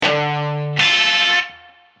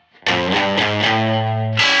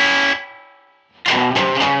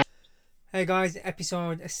Hey guys,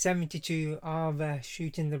 episode 72 of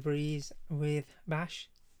Shooting the Breeze with Bash.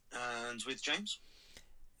 And with James.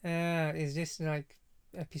 Is this like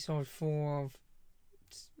episode 4 of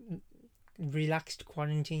Relaxed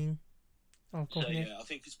Quarantine? I'll call So it. yeah, I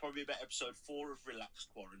think it's probably about episode 4 of Relaxed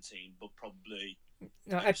Quarantine, but probably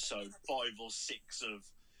No, episode 5 or 6 of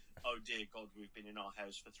oh dear God, we've been in our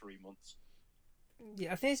house for 3 months.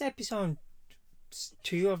 yeah, I think it's episode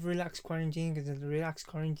 2 of Relaxed Quarantine because the Relaxed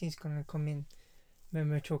Quarantine is gonna come in when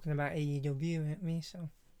we're talking about AEW, aren't we? So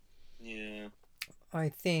Yeah. I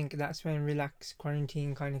think that's when Relaxed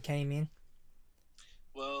Quarantine kind of came in.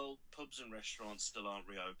 Well, pubs and restaurants still aren't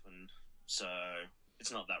reopened, so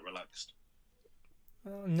it's not that relaxed.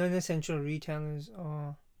 Non-essential retailers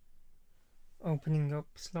are opening up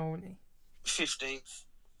slowly. 15th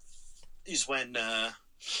is when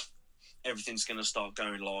everything's going to start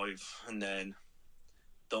going live, and then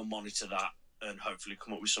they'll monitor that and hopefully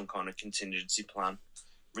come up with some kind of contingency plan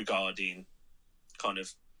regarding kind of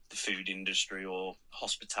the food industry or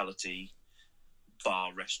hospitality,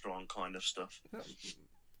 bar, restaurant kind of stuff.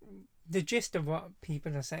 The gist of what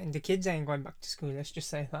people are saying, the kids ain't going back to school, let's just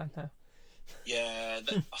say that now. Yeah,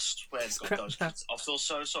 I swear to God, those kids. I feel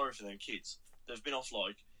so sorry for them kids. They've been off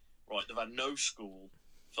they've had no school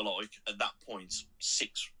for at that point,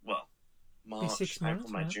 March, 6 months,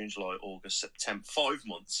 April, May, right? June, July, August, September, 5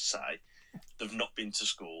 months, say, they've not been to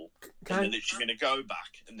school. Can- And they're literally going to go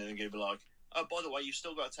back and then they're going to be like, oh, by the way, you've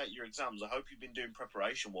still got to take your exams. I hope you've been doing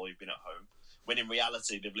preparation while you've been at home. When in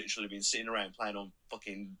reality, they've literally been sitting around playing on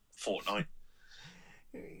fucking Fortnite.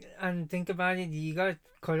 And think about it, you got to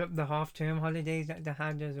cut up the half-term holidays that they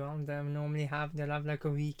had as well. They'll normally have, they'll have like a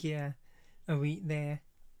week here, a week there.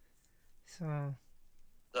 So,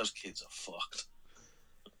 Those kids are fucked.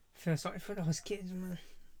 feel sorry for those kids, man.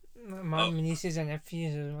 My nieces and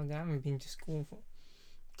nephews as well, they haven't been to school for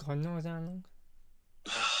God knows how long.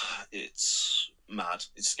 It's mad.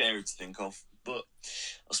 It's scary to think of, but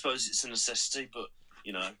I suppose it's a necessity. But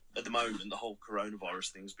you know, at the moment, the whole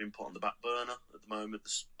coronavirus thing's been put on the back burner. At the moment,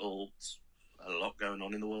 there's a lot going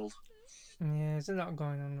on in the world. Yeah, there's a lot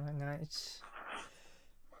going on right now.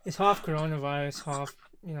 It's half coronavirus, half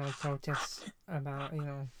protests about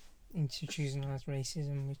institutionalized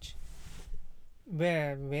racism, which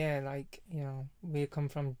we're like we come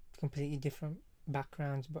from completely different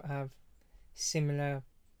backgrounds but have similar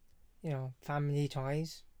family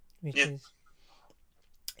ties, which is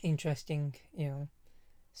interesting.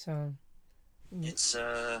 So it's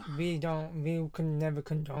we can never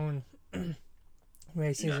condone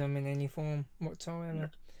racism in any form whatsoever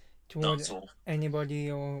towards anybody,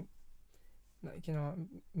 or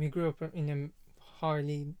we grew up in a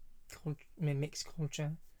highly mixed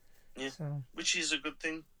culture. Yeah, so, which is a good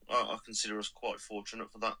thing. I consider us quite fortunate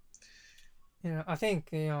for that. I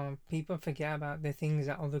think people forget about the things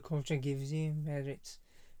that other culture gives you, whether it's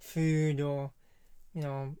food or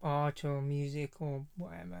art or music or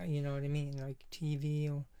whatever. You know what I mean? Like TV,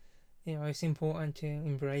 or it's important to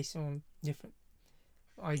embrace all different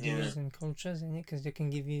ideas and cultures in it, because they can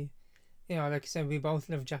give you, like I said, we both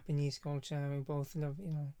love Japanese culture. We both love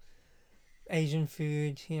Asian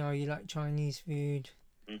food. You like Chinese food.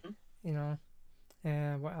 Mm-hmm.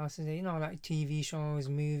 What else is it? Like TV shows,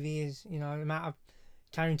 movies. The amount of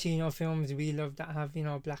Tarantino films we love that have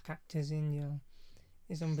black actors in.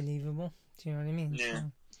 It's unbelievable. Do you know what I mean? Yeah,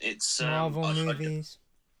 so, it's Marvel movies.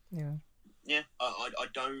 Yeah, I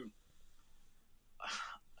don't.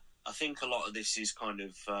 I think a lot of this is kind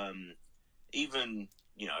of even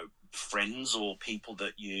friends or people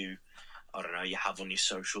that you have on your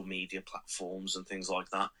social media platforms and things like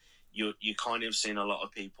that. You kind of seeing a lot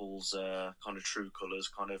of people's kind of true colours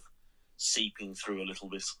kind of seeping through a little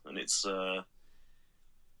bit, and it's. I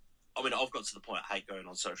mean, I've got to the point I hate going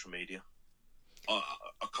on social media. I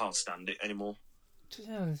can't stand it anymore.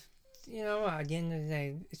 You know what? At the end of the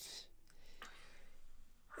day,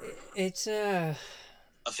 it's I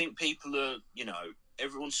think people are,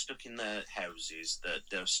 everyone's stuck in their houses. That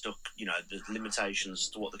they're stuck. The limitations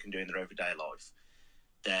to what they can do in their everyday life.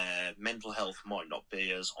 Their mental health might not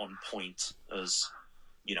be as on point as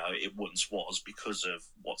it once was because of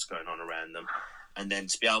what's going on around them. And then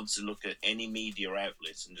to be able to look at any media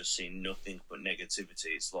outlet and just see nothing but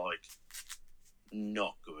negativity, it's like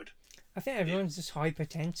not good. I think everyone's just hyper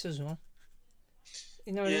tense as well.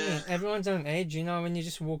 You know what I mean? Everyone's on edge. When you're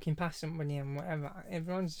just walking past somebody and whatever,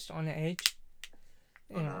 everyone's just on edge.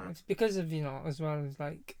 It's because of as well as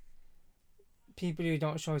like people who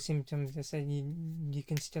don't show symptoms. They say you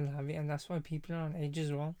can still have it, and that's why people are on edge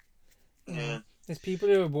as well. There's people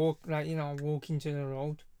who walk into the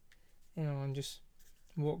road, and just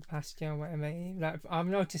walk past you or whatever. Like I've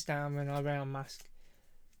noticed that when I wear a mask,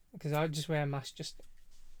 because I just wear a mask just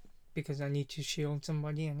because I need to shield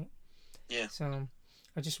somebody in it. Yeah. So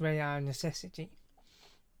I just wear it out of necessity.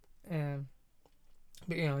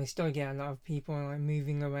 But you still get a lot of people like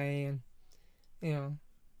moving away, and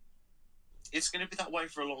It's going to be that way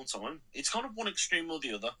for a long time. It's kind of one extreme or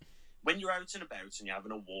the other. When you're out and about and you're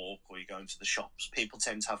having a walk or you're going to the shops, people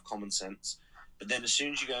tend to have common sense. But then as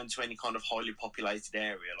soon as you go into any kind of highly populated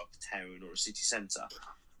area like a town or a city centre,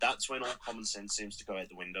 that's when all common sense seems to go out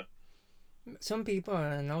the window. Some people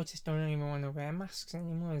I noticed don't even want to wear masks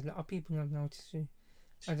anymore. There's a lot of people I've noticed who,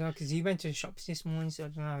 I don't know, because you went to the shops this morning, so I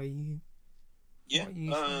don't know how you. Yeah, what you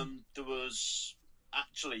there was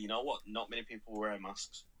actually, you know what? Not many people were wearing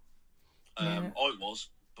masks. Yeah. I was,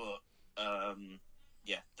 but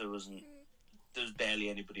yeah, there was barely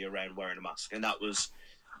anybody around wearing a mask, and that was,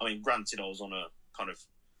 I mean, granted, I was on a kind of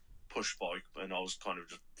push bike and I was kind of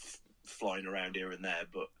just flying around here and there,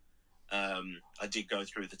 but I did go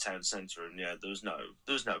through the town centre, and yeah, there was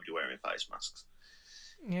nobody wearing face masks.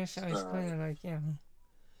 Yeah, so it's kind of like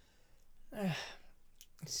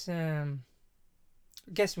it's I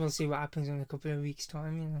guess we'll see what happens in a couple of weeks'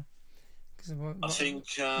 time, because I think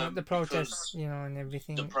the protests, and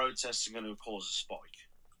everything. The protests are going to cause a spike,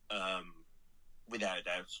 without a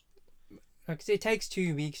doubt. Because it takes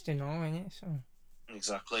 2 weeks to know, innit? So.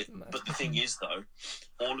 Exactly, but the thing is, though,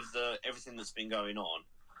 everything that's been going on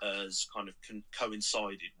has kind of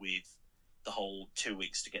coincided with the whole 2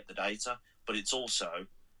 weeks to get the data, but it's also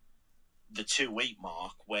the 2-week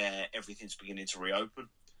mark where everything's beginning to reopen.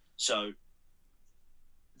 So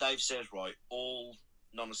they've said, right, all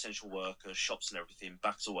non-essential workers, shops and everything,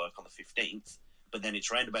 back to work on the 15th, but then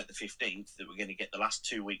it's round about the 15th that we're going to get the last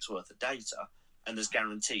 2 weeks worth of data, and there's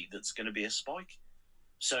guaranteed that's going to be a spike.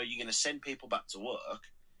 So you're going to send people back to work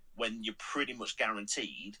when you're pretty much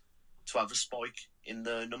guaranteed to have a spike in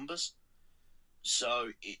the numbers.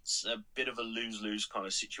 So it's a bit of a lose-lose kind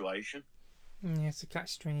of situation. Yeah, it's a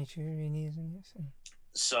catch-22, really, isn't it?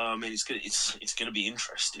 So I mean, it's going to be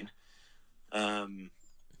interesting. I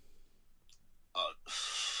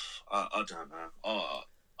don't know.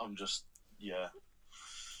 I'm just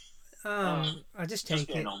I just take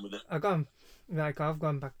getting it. on with it. I've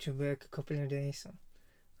gone back to work a couple of days, so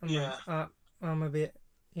I'm a bit,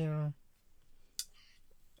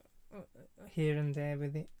 here and there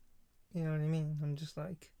with it. You know what I mean? I'm just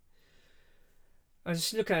like, I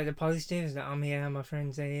just look at the positives that I'm here, my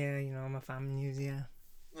friends are here, my family is here.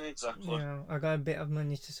 Exactly. I got a bit of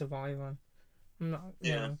money to survive on. I'm not,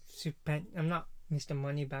 I'm not Mr.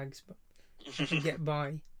 Moneybags, but I can get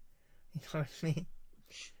by. You know what I mean?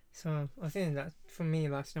 So I think that for me,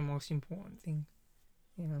 that's the most important thing.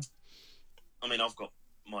 I mean, I've got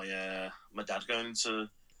my dad going into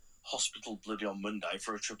hospital bloody on Monday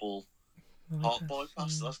for a triple heart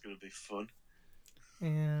bypass. So that's going to be fun.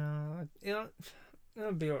 Yeah,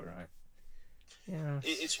 it'll be alright. Yeah,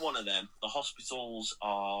 it's one of them. The hospitals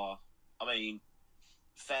are, I mean,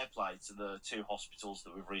 fair play to the 2 hospitals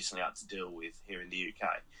that we've recently had to deal with here in the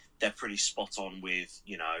UK. They're pretty spot on with,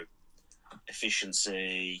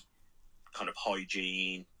 efficiency, kind of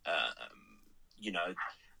hygiene,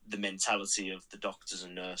 the mentality of the doctors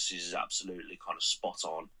and nurses is absolutely kind of spot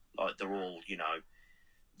on. Like, they're all,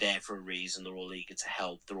 there for a reason. They're all eager to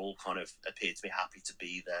help. They're all kind of appear to be happy to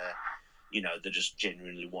be there. They just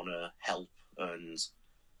genuinely want to help, and,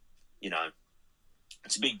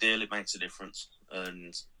 it's a big deal. It makes a difference.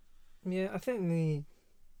 And yeah, I think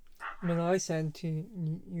when I said to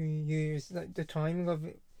you, like, the timing of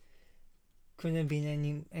it couldn't have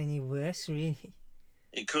been any worse, really.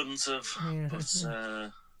 It couldn't have, but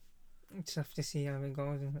just have to see how it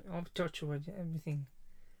goes, and I'll touch wood, everything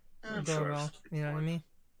will go well. You know what I mean?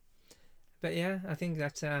 But yeah, I think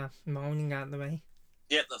that's moaning out the way.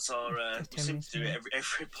 Yeah, that's our. We seem to do it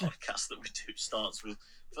every podcast that we do starts with.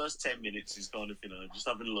 First 10 minutes is kind of just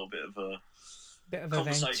having a little bit of a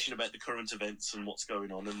conversation about the current events and what's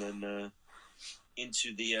going on, and then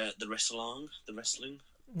into the wrestling.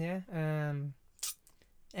 Yeah.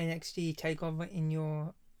 NXT Takeover in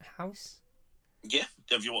your house. Yeah,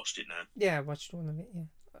 have you watched it now? Yeah, I watched all of it. Yeah.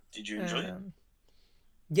 Did you enjoy it?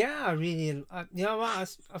 Yeah, I really. You know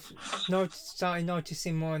what? I've started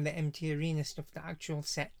noticing more in the empty arena stuff, the actual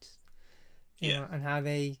sets. You know, and how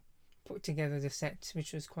they put together the sets,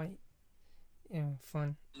 which was quite,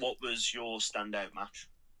 fun. What was your standout match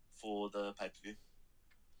for the pay-per-view?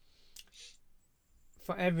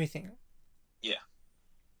 For everything? Yeah.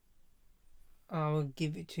 I will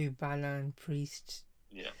give it to Balor and Priest.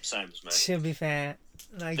 Yeah, same as me. To be fair,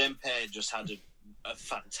 like, them pair just had a a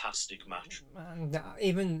fantastic match. And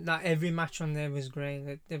even that every match on there was great.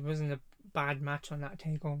 Like, there wasn't a bad match on that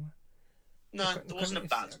takeover. No, there wasn't a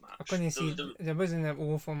bad I match. couldn't see there wasn't an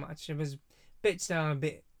awful match. There was bits that were a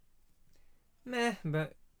bit meh,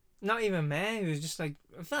 but not even meh. It was just like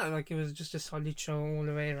I felt like it was just a solid show all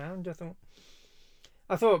the way around.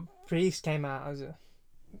 I thought Priest came out as a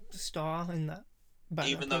star in that.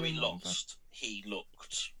 Even though he lost, he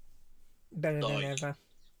looked better than ever.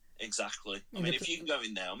 Exactly. I mean, if you can go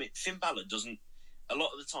in there, I mean, Finn Balor doesn't. A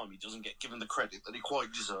lot of the time, he doesn't get given the credit that he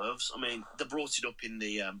quite deserves. I mean, they brought it up in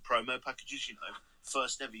the promo packages. You know,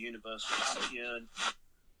 first ever Universal Champion.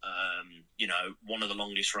 You know, one of the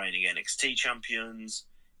longest reigning NXT champions.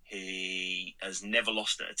 He has never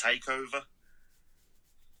lost at a takeover.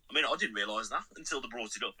 I mean, I didn't realise that until they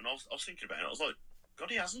brought it up, and I was thinking about it. I was like, God,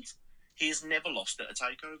 he hasn't. He has never lost at a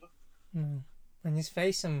takeover. And he's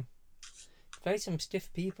faced some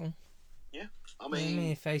stiff people. Yeah, I mean,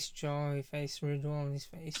 he faced Joe, he faced Riddle, he's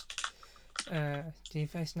faced. Did he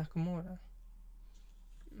face Nakamura?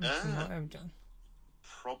 He might have done.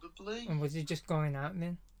 Probably. And was he just going out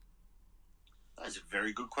then? That is a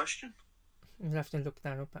very good question. We'll have to look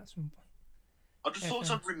that up at some point. I'd have thought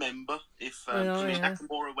I'd remember if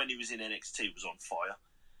Nakamura, when he was in NXT, was on fire.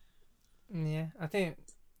 Yeah, I think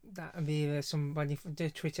that would be somebody from the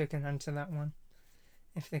Twitter can answer that one.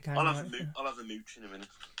 If they can. I'll have a mooch in a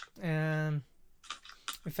minute.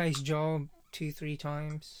 We faced Joe 2-3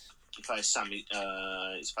 times. He faced Sami.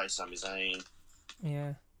 He's faced Sami Zayn.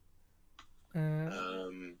 Yeah.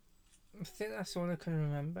 I think that's all I can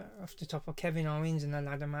remember off the top of Kevin Owens in a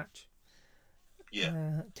ladder match.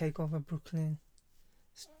 Yeah. Takeover Brooklyn.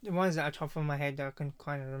 The ones that are top of my head, I can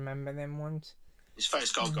kind of remember them ones. He's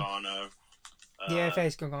faced Gargano.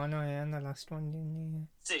 Faced Gargano, and the last one, didn't he? Yeah.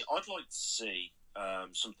 See, I'd like to see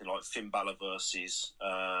something like Finn Balor versus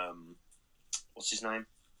what's his name?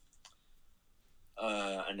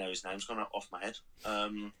 I know his name's gone off my head.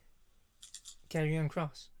 Karrion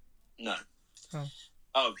Kross. No.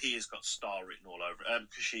 Oh, he has got star written all over it.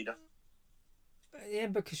 Kushida. Yeah,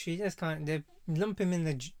 but Kushida's they lump him in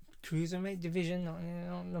the cruiserweight division. They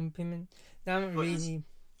don't lump him in. They haven't really,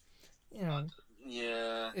 you know.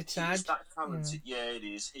 Yeah, it's sad. That talented. Yeah, it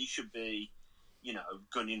is. He should be, you know,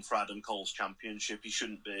 gunning for Adam Cole's championship. He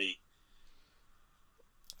shouldn't be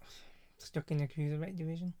stuck in the cruiserweight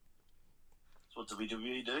division. That's what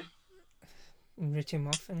WWE do. And rip him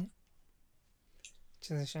off, innit?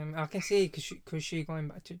 Which is a shame. I can see Kushi going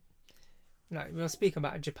back to. Like, we'll speak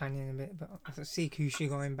about Japan in a bit, but I can see Kushi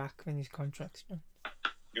going back when his contract's done.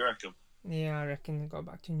 You reckon? Yeah, I reckon he'll go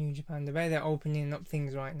back to New Japan. The way they're opening up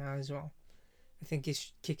things right now as well. I think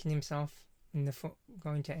he's kicking himself in the foot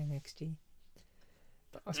going to NXT.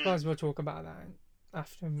 But I suppose we'll talk about that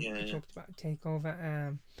after we talked about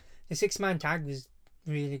TakeOver. The 6-man tag was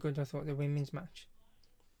really good. I thought the women's match,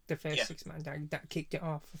 the first 6-man tag, that kicked it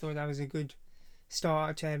off. I thought that was a good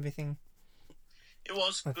start to everything. It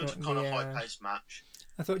was a good kind of high-paced match.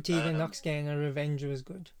 I thought Tegan Nox getting a revenge was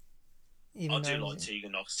good. I do like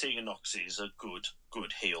Tegan Nox. Tegan Nox is a good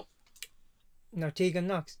heel. No, Tegan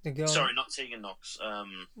Nox, the girl. Sorry, not Tegan Nox.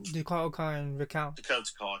 Dakota Kai and Raquel.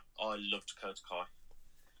 Dakota Kai. I love Dakota Kai.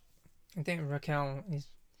 I think Raquel is.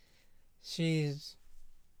 She's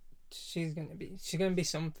gonna be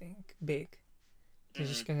something big. They're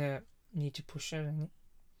just gonna need to push her in it,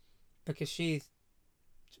 because she's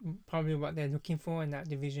probably what they're looking for in that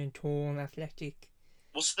division. Tall, athletic.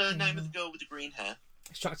 What's the name of the girl with the green hair?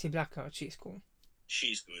 Shotzi Blackheart. She's cool.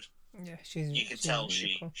 She's good. Yeah, You can tell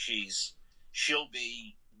really cool. She'll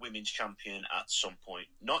be women's champion at some point.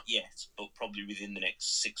 Not yet, but probably within the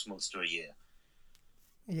next 6 months to a year.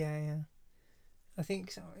 Yeah. I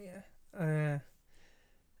think so. Yeah.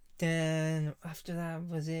 Then after that,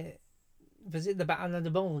 was it the Battle of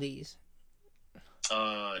the Boldies?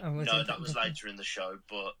 No, that was later in the show.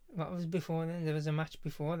 But what was before then? There was a match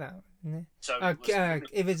before that, wasn't there? So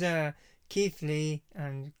it was Keith Lee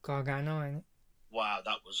and Gargano, innit? Wow,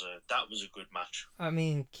 that was a good match. I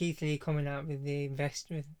mean, Keith Lee coming out with the vest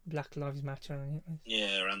with Black Lives Matter on it.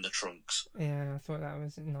 Yeah, and the trunks. Yeah, I thought that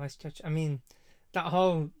was a nice touch. I mean, that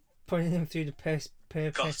whole putting him through the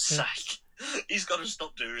God's sake. He's got to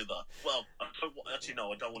stop doing that. Well, I don't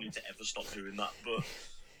want him to ever stop doing that, but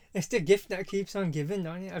it's the gift that keeps on giving,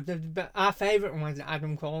 don't it? But our favourite one is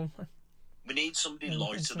Adam Cole. We need somebody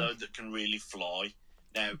lighter, though, that can really fly.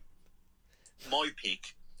 Now, my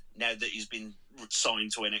pick, now that he's been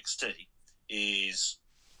signed to NXT, is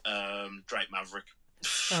Drake Maverick.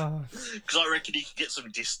 Because I reckon he could get some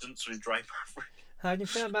distance with Drake Maverick. How do you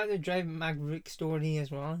feel about the Drake Maverick story as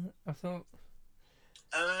well? I thought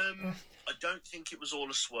I don't think it was all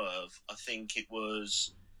a swerve. I think it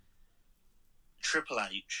was Triple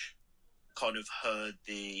H kind of heard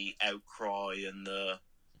the outcry and the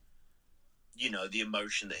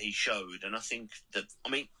emotion that he showed, and I think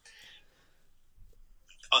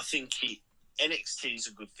NXT is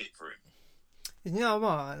a good fit for him. You know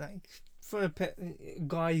what? Like for a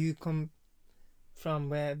guy who come from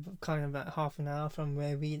where kind of like half an hour from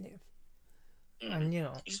where we live, and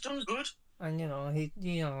he's done good. And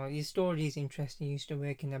his story is interesting. He used to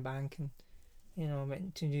work in a bank, and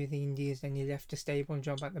went to do the indies. Then he left a stable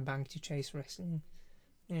job at the bank to chase wrestling.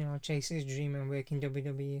 Chase his dream and work in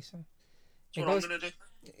WWE. So that's what I'm gonna do.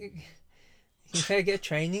 You better get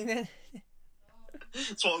training then.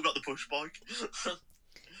 That's why I've got the push bike.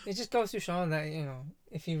 It just goes to show that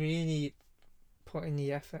if you really put in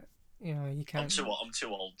the effort, you can. I'm too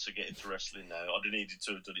old to get into wrestling now. I'd have needed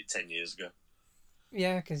to have done it 10 years ago.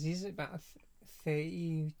 Yeah, because he's about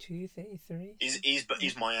 32, 33.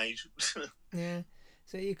 He's my age. Yeah,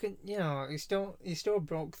 so you could, he still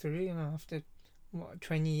broke through. After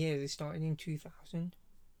 20 years, he started in 2000.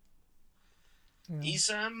 He's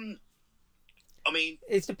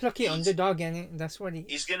it's the plucky underdog, innit? That's what he.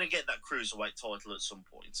 He's gonna get that cruiserweight title at some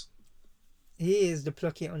point. He is the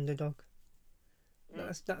plucky underdog.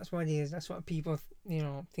 That's what he is. That's what people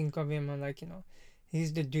think of him, and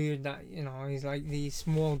he's the dude that he's like the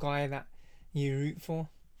small guy that you root for.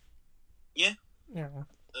 Yeah.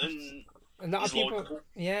 And a lot of people. Logical.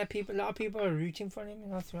 Yeah, a lot of people are rooting for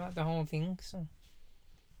him, throughout the whole thing. So,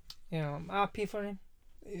 I'm happy for him.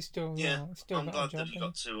 It's still, still. I'm glad that he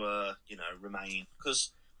got to, remain,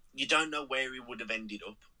 because you don't know where he would have ended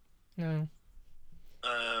up. No.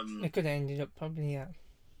 It could have ended up probably at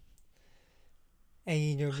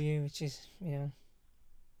AEW, which is,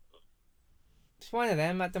 it's one of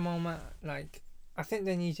them at the moment. Like, I think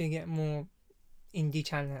they need to get more indie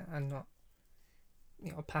talent and not,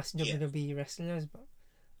 past WWE wrestlers. But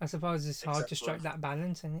I suppose it's hard to strike that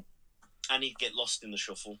balance, isn't it? And he'd get lost in the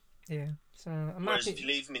shuffle. Yeah. So whereas if you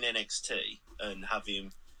leave him in NXT and have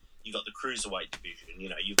him, you got the cruiserweight division.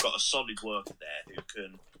 You've got a solid worker there who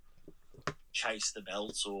can chase the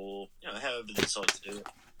belt, or however they decide to do it.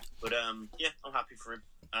 But I'm happy for him,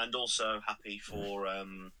 and also happy for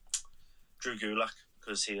Drew Gulak,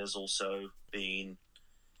 because he has also been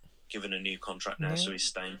given a new contract now, so he's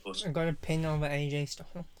staying put. I got a pin over AJ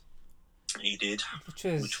Styles. He did, which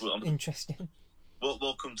was interesting.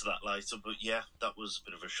 We'll come to that later, but that was a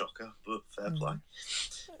bit of a shocker, but fair play.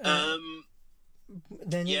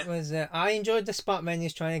 Then it was. I enjoyed the spot when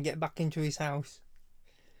he's trying to get back into his house.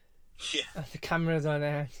 Yeah. And the cameras are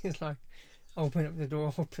there. He's like, open up the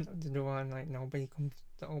door, and nobody comes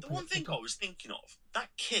to open. The one thing I was thinking of,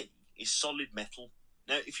 that key is solid metal.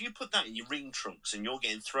 Now, if you put that in your ring trunks and you're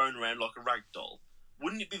getting thrown around like a rag doll,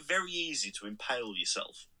 wouldn't it be very easy to impale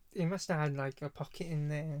yourself? He must have had a pocket in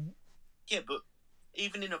there. Yeah, but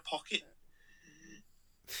even in a pocket,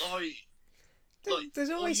 there's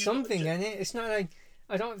always something in it. It's not like,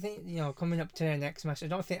 I don't think, coming up to the next match, I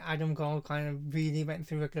don't think Adam Cole kind of really went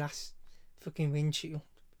through a glass fucking windshield.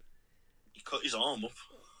 He cut his arm up.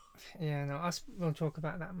 Yeah, no, we'll talk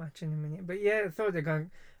about that match in a minute. But yeah,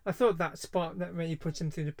 I thought that spot that when he puts him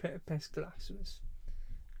through the pest glass was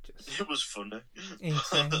just... It was funny.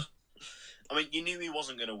 Insane. You knew he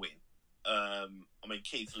wasn't going to win.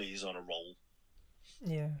 Keith Lee's on a roll.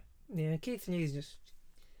 Yeah, Keith Lee is just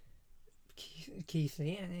Keith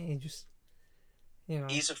Lee, and he just,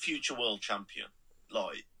 he's a future world champion.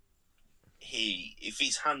 If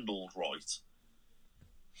he's handled right,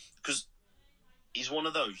 because he's one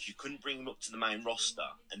of those, you couldn't bring him up to the main roster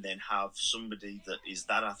and then have somebody that is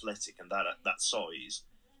that athletic and that size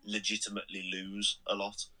legitimately lose a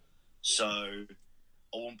lot. So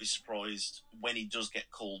I won't be surprised when he does get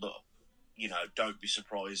called up. Don't be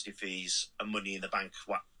surprised if he's a Money in the Bank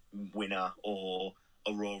winner or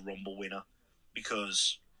a Royal Rumble winner,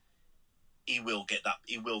 because he will get that.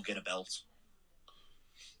 He will get a belt.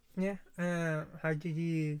 Yeah. How did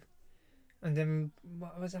you? And then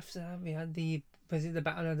what was after that? We had was it the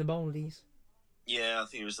Battle of the Baldies? Yeah, I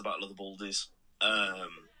think it was the Battle of the Baldies.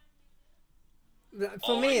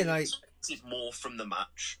 For me, I expected more from the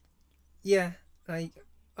match. Yeah,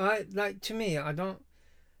 to me, I don't.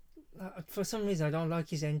 For some reason, I don't like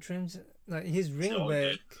his entrance. His ring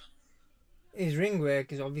work. His ring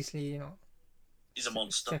work is obviously, he's a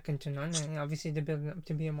monster. Second to none. And obviously, they're building up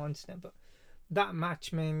to be a monster, but that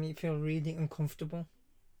match made me feel really uncomfortable.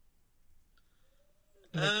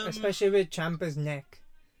 Especially with Ciampa's neck,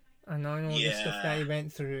 and all the stuff that he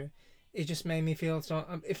went through. It just made me feel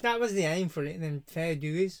so. If that was the aim for it, then fair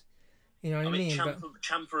dues. You know what I mean?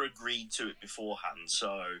 Ciampa agreed to it beforehand,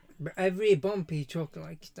 so But every bump he took,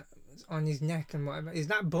 like on his neck and whatever, is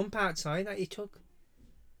that bump outside that he took?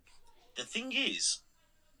 the thing is,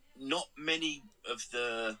 not many of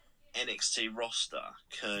the NXT roster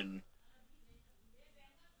can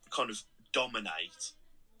kind of dominate.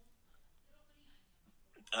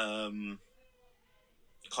 Kind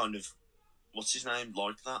of, what's his name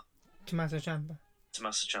like that? Tommaso Ciampa.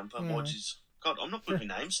 Tommaso Ciampa. Yeah. God, I'm not good with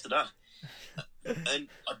names today. And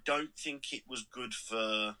I don't think it was good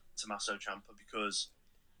for Tommaso Ciampa because,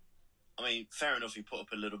 I mean, fair enough, he put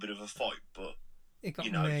up a little bit of a fight, but It got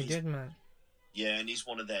you know, murdered, man. yeah, and he's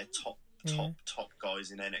one of their top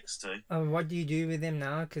guys in NXT. What do you do with him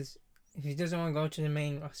now? Because if he doesn't want to go to the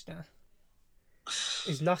main roster,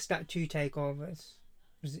 he's lost that 2 takeovers.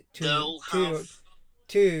 Was it 2? They'll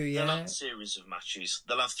Yeah. have a series of matches.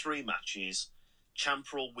 They'll have 3 matches.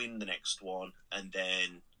 Ciampa will win the next one, and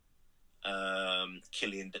then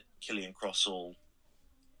Killian Cross will.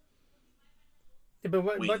 Yeah, but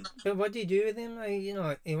what do you do with him? Like, you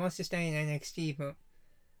know, he wants to stay in NXT, but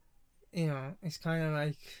you know, it's kind of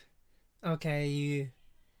like, okay, you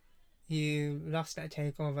lost that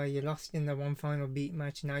takeover, you lost in the one final beat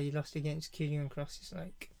match, now you lost against Killian Cross. It's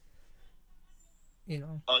like, you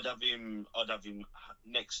know, I'd have him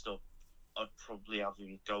next up. I'd probably have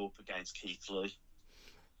him go up against Keith Lee.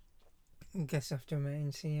 I guess after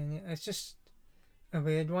main scene, it's just a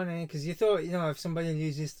weird one, eh? Because you thought, you know, if somebody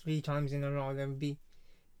loses 3 times in a row, they would be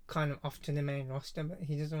kind of off to the main roster, but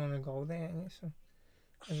he doesn't want to go there, innit? So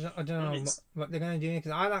I don't know what they're gonna do,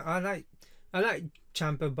 because I like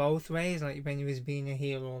Ciampa both ways, like when he was being a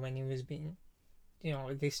heel or when he was being, you know,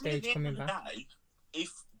 at this stage coming back. Day,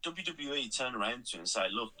 if WWE turn around to him and say,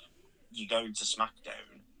 "Look, you're going to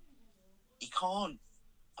SmackDown," he can't.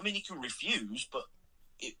 I mean, he can refuse, but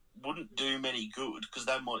it wouldn't do him any good because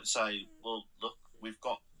they might say, "Well, look, we've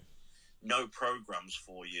got no programs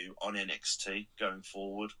for you on NXT going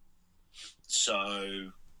forward,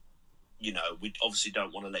 so." You know, we obviously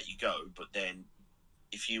don't want to let you go, but then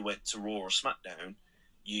if you went to Raw or SmackDown,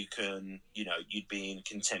 you can, you know, you'd be in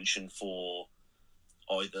contention for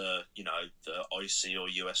either, you know, the IC or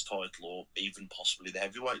US title or even possibly the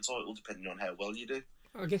heavyweight title, depending on how well you do.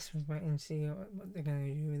 I guess we'll wait and see what they're going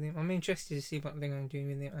to do with him. I'm interested to see what they're going to do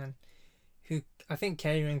with him, and who I think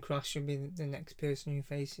Karrion Kross should be the next person who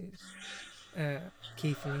faces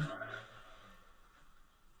Keith Lee.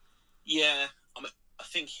 Yeah, I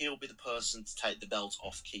think he'll be the person to take the belt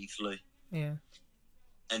off Keith Lee. Yeah.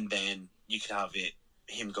 And then you could have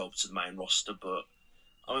him go up to the main roster, but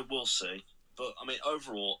I mean, we'll see. But I mean,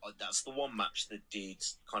 overall, that's the one match that did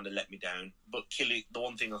kind of let me down. But the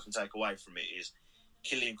one thing I can take away from it is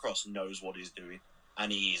Killian Cross knows what he's doing,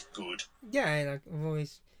 and he is good. Yeah, like I've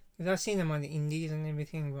always, because I've seen him on the Indies and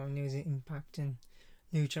everything, when he was at Impact and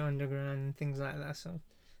Lucha Underground and things like that. So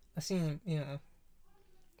I've seen him, you know,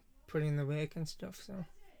 put in the work and stuff. So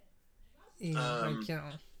he's like, you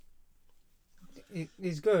know,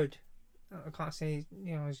 he's good. I can't say,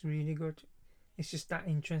 you know, he's really good. It's just that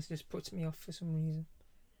interest just puts me off for some reason.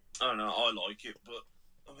 I don't know, I like it, but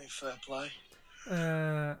I mean, fair play.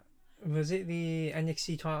 Was it the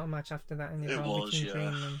NXT title match after that? And it was, yeah.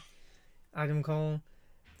 And Adam Cole.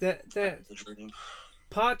 The dream.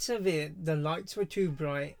 Parts of it, the lights were too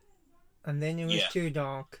bright, and then it was too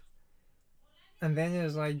dark, and then it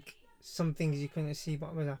was like some things you couldn't see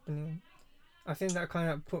what was happening. I think that kind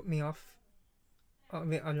of put me off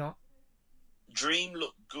of it a lot. Dream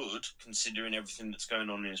looked good considering everything that's going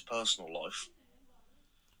on in his personal life.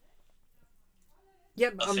 Yeah,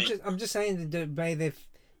 but I'm just saying the way they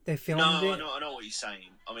filmed it. I know what you're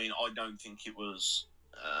saying. I mean, I don't think it was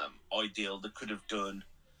ideal. They could have done.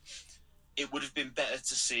 It would have been better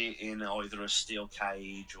to see it in either a steel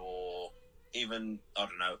cage or even, I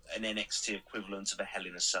don't know, an NXT equivalent of a Hell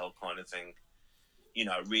in a Cell kind of thing. You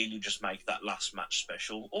know, really just make that last match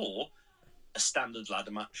special, or a standard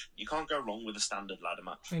ladder match. You can't go wrong with a standard ladder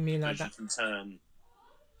match. I mean, like that. You can turn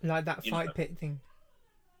like that fight pit thing.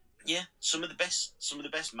 Yeah, some of the best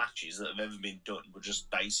matches that have ever been done were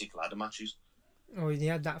just basic ladder matches. Oh, he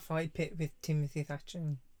had that fight pit with Timothy Thatcher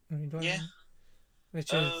and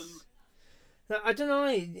which was, I don't know.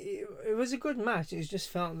 It was a good match. It just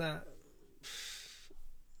felt that,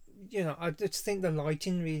 you know, I just think the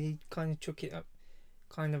lighting really kind of took it up,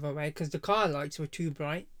 kind of away, because the car lights were too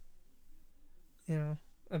bright. You know,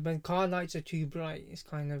 when car lights are too bright, it's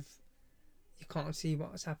kind of, you can't see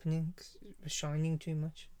what's happening because it was shining too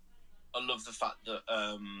much. I love the fact that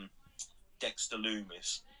Dexter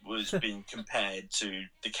Lumis was being compared to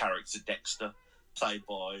the character Dexter, played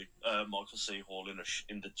by Michael C. Hall in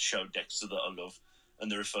the show Dexter that I love.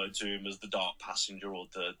 and they referred to him as the Dark Passenger or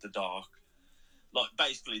the Dark. Like,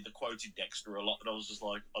 basically, they quoted Dexter a lot, and I was just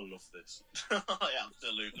like, I love this. I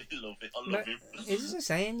absolutely love it. I love him. He doesn't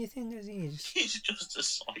say anything, does he? He's just a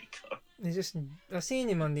psycho. He's just. I've seen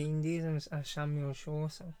him on the Indies as Samuel Shaw,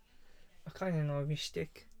 so I kind of know his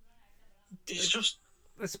shtick. He's just.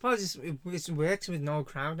 I suppose it works with no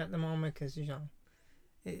crowd at the moment because,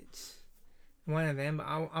 it's one of them. But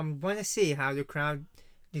I want to see how the crowd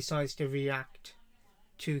decides to react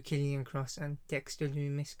to Killian Cross and Dexter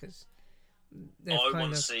Lumis, because I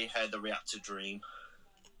want to see how they react to Dream.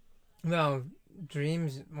 Well,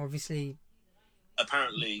 Dream's obviously.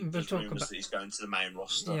 Apparently, there's rumours that he's going to the main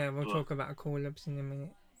roster. Yeah, we'll talk about call-ups in a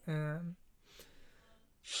minute.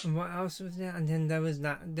 What else was there? And then there was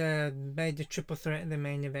that they made the triple threat the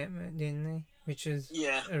main event, didn't they? Which is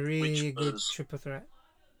a really good triple threat.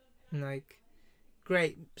 Like,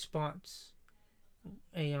 great spots.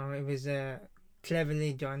 It was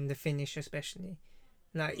cleverly done. The finish, especially.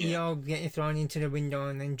 Like, EO getting thrown into the window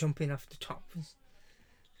and then jumping off the top,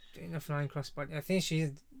 doing a flying crossbody. I think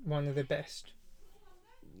she's one of the best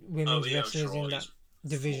women's wrestlers in that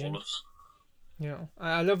division. Flawless.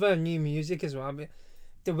 I love her new music as well. But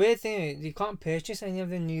the weird thing is, you can't purchase any of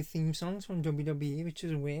the new theme songs from WWE, which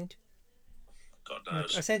is weird. God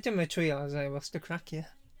knows. Like, I sent him a tweet. I was like, "What's the crack here?"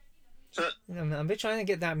 I've been trying to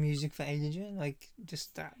get that music for ages. Like,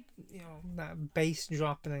 just that, that bass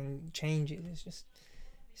drop and then change it. It's just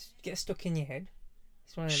get stuck in your head.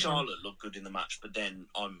 Charlotte looked good in the match, but then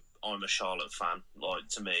I'm a Charlotte fan. Like,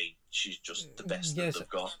 to me, she's just the best that they've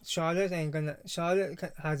got. Charlotte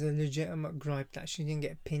has a legitimate gripe that she didn't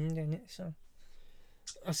get pinned in it, so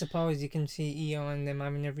I suppose you can see Io and them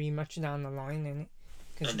having a rematch down the line in it.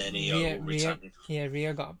 And then Io returned.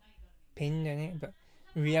 Rhea got pinned in it, but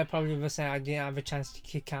Rhea probably will say I didn't have a chance to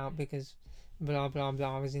kick out because blah blah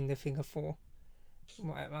blah was in the figure 4.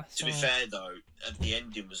 Whatever. To be fair though, at the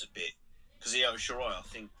ending was a bit, because Io Shirai, I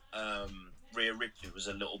think Rhea Ripley was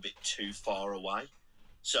a little bit too far away,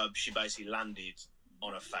 so she basically landed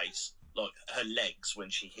on her face, like her legs when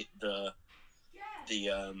she hit the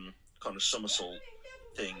kind of somersault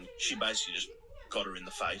thing. She basically just got her in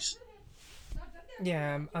the face.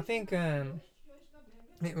 Yeah, I think it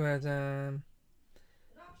was the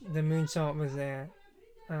moonsault was there,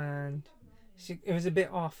 and it was a bit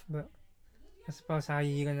off, but I suppose how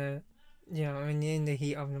you're gonna, when you're in the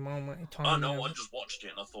heat of the moment. I just watched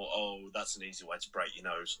it and I thought, oh, that's an easy way to break your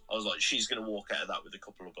nose. I was like, she's gonna walk out of that with a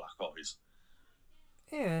couple of black eyes.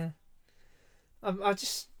 Yeah, I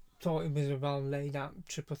just thought it was a well laid out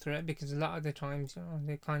triple threat because a lot of the times,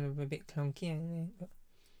 they're kind of a bit clunky, aren't they? But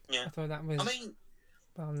yeah, I thought that was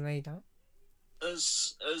well laid out.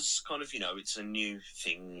 As kind of, it's a new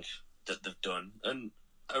thing that they've done, and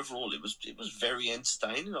overall it was very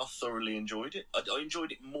entertaining. I thoroughly enjoyed it. I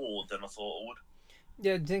enjoyed it more than I thought I would.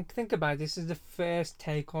 Yeah, think about it. This is the first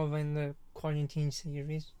takeover in the quarantine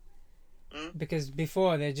series. Because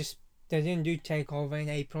before they didn't do takeover in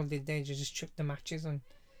April, did they? Just chucked the matches on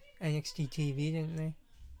NXT TV, didn't they?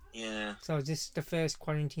 Yeah. So this is the first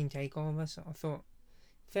quarantine takeover, so I thought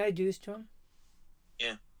fair dues to them.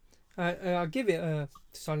 Yeah. I'll give it a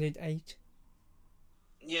solid 8.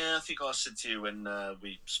 Yeah, I think I said to you when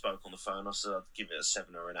we spoke on the phone, I said I'd give it a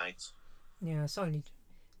 7 or an 8. Yeah, solid.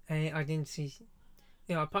 I didn't see,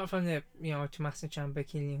 apart from the, Tommaso Ciampa,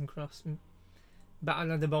 Killian Cross,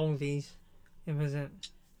 Battle of the Boldies, it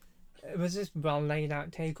was just well laid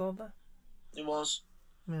out takeover. It was.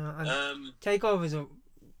 Yeah, takeovers have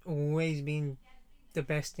always been the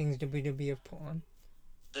best things WWE have put on.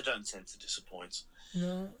 They don't tend to disappoint.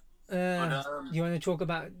 No. You want to talk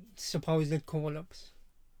about supposed call-ups?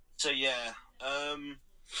 So yeah,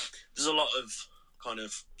 there's a lot of kind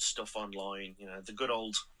of stuff online. The good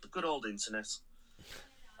old internet.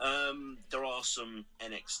 There are some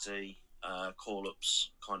NXT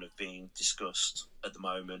call-ups kind of being discussed at the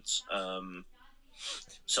moment.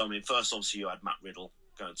 So I mean, first obviously you had Matt Riddle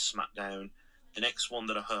going to SmackDown. The next one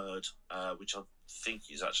that I heard, which I think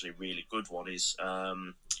is actually a really good one, is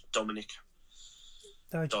Dominic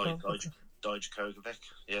Dijakovic,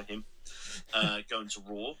 yeah, him, going to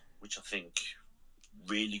Raw, which I think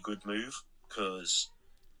really good move, because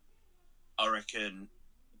I reckon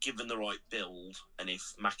given the right build, and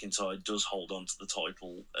if McIntyre does hold on to the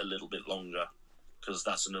title a little bit longer, because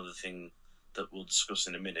that's another thing that we'll discuss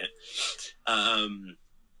in a minute, I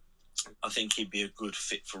think he'd be a good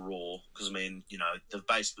fit for Raw, because I mean, they've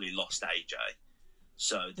basically lost AJ,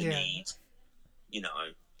 so they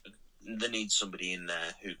need somebody in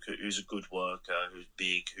there who's a good worker, who's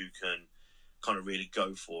big, who can kind of really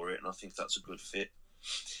go for it, and I think that's a good fit.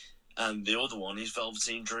 And the other one is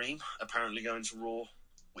Velveteen Dream, apparently going to Raw,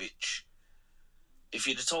 which, if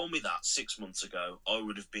you'd have told me that 6 months ago, I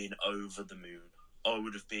would have been over the moon. I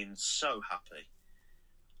would have been so happy.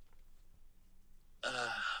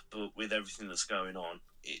 But with everything that's going on,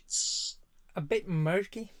 it's a bit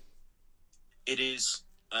murky. It is,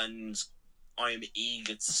 and I am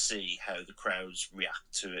eager to see how the crowds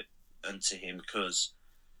react to it and to him, because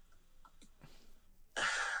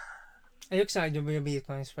It looks like WWE is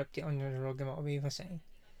going to swept it under the rug and what we were saying.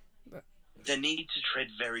 But they need to tread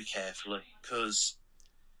very carefully, because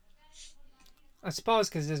I suppose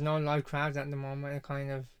because there's no live crowds at the moment, it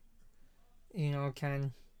kind of,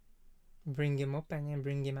 can bring him up and then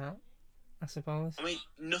bring him out, I suppose. I mean,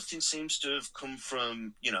 nothing seems to have come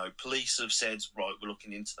from, police have said, right, we're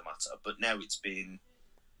looking into the matter, but now it's been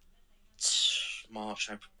March,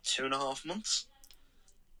 April, 2.5 months.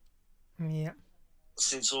 Yeah.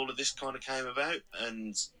 Since all of this kind of came about,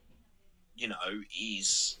 and,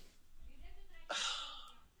 he's,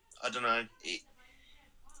 I don't know,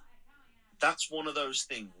 that's one of those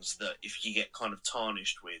things that if you get kind of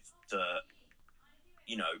tarnished with, that,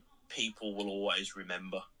 people will always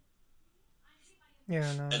remember.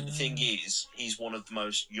 Yeah, no. And the thing is, he's one of the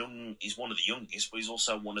youngest, but he's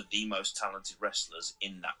also one of the most talented wrestlers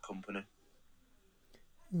in that company.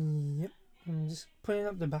 Yep. I'm just putting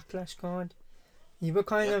up the Backlash card. You were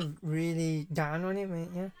kind of really down on it,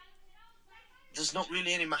 weren't you? There's not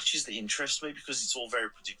really any matches that interest me because it's all very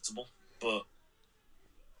predictable. But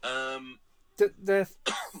the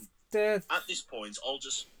at this point,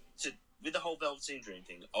 with the whole Velveteen Dream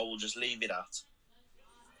thing, I will just leave it at,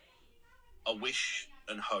 I wish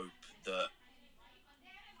and hope that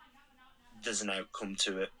there's an outcome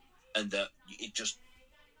to it, and that it just,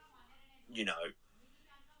 it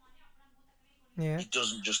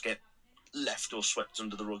doesn't just get left or swept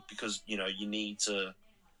under the rug, because it's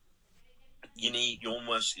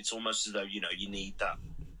almost as though you need that,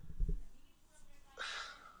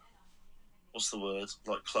 what's the word,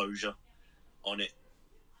 like closure on it.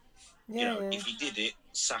 If he did it,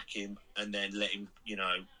 sack him and then let him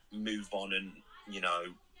move on, and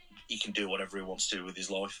he can do whatever he wants to do with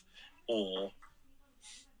his life, or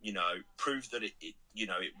prove that it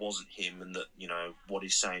wasn't him, and that what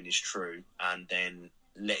he's saying is true, and then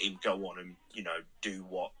let him go on and do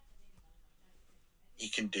what he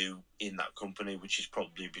can do in that company, which is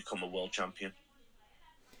probably become a world champion.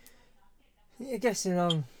 I guess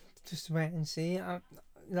just wait and see. I'm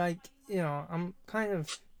kind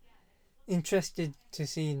of interested to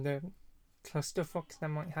see the clusterfucks that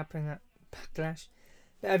might happen at Backlash.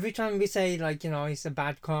 But every time we say it's a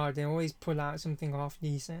bad card, they always pull out something half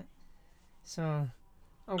decent. So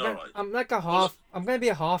I'm gonna be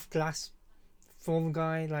a half glass full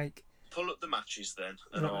guy. Pull up the matches then,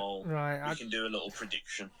 and we can do a little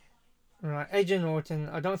prediction. Right, Edge and Orton.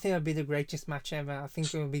 I don't think it'll be the greatest match ever. I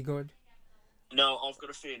think it'll be good. No, I've got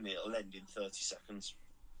a feeling it'll end in 30 seconds.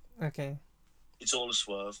 Okay. It's all a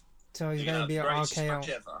swerve. So it's going to be an RKO. Match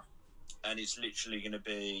ever, and it's literally going to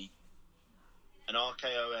be an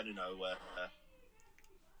RKO out of nowhere,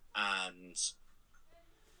 and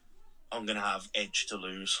I'm going to have Edge to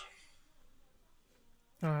lose.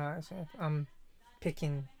 Alright, so I'm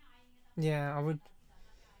picking. Yeah, I would.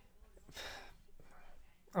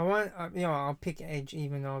 I'll pick Edge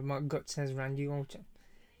even though my gut says Randy Orton,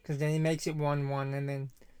 because then it makes it 1-1, and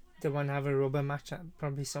then they want to have a rubber match at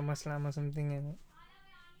probably SummerSlam or something in it.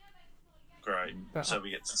 Great. So we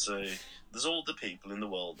get to see there's all the people in the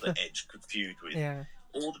world that Edge could feud with. Yeah.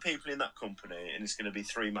 All the people in that company, and it's going to be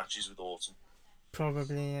 3 matches with Orton.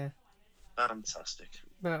 Probably, yeah. Fantastic.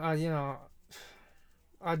 But I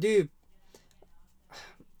do.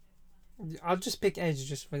 I'll just pick Edge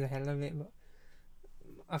just for the hell of it, but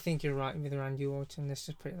I think you're right with Randy Orton. Let's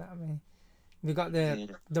just put it that way. We got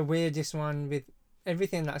the weirdest one with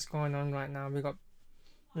everything that's going on right now. We got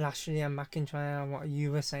Lashley and McIntyre, and what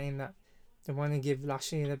you were saying, that they want to give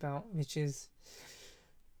Lashley the belt, which is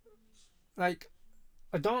I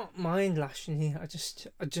don't mind Lashley. I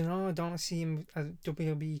don't see him as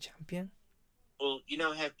WWE champion. Well, you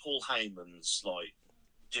know how Paul Heyman's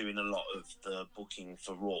doing a lot of the booking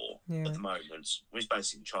for Raw at the moment. Well, he's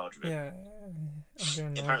basically in charge of it. Yeah.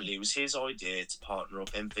 Apparently, it was his idea to partner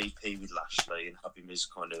up MVP with Lashley and have him as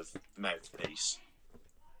kind of mouthpiece.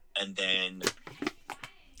 And then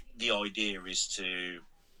the idea is to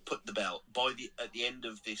put the belt at the end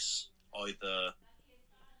of this either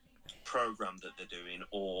program that they're doing,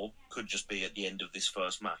 or could just be at the end of this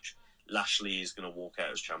first match. Lashley is going to walk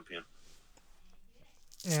out as champion.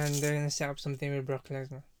 And they're going to set up something with Brock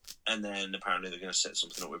Lesnar. And then apparently they're going to set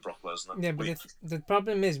something up with Brock Lesnar. Yeah, but the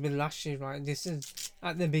problem is with Lashley, right? This is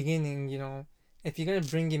at the beginning, if you're gonna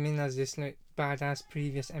bring him in as this like badass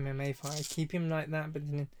previous MMA fighter, keep him like that. But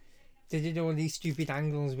then they did all these stupid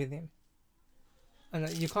angles with him, and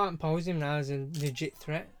like, you can't pose him now as a legit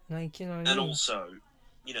threat. Like, you know what I And mean? also,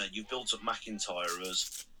 you've built up McIntyre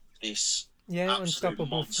as this Yeah, absolute unstoppable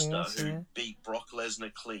monster force. who Yeah, beat Brock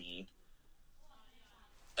Lesnar clean,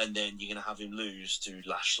 and then you're going to have him lose to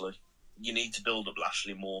Lashley. You need to build up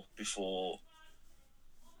Lashley more before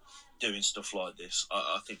doing stuff like this.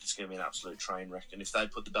 I think it's going to be an absolute train wreck. And if they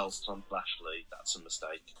put the belts on Lashley, that's a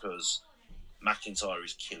mistake because McIntyre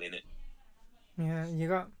is killing it. yeah. You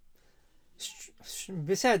got.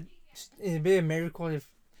 They said it'd be a miracle if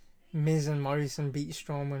Miz and Morrison beat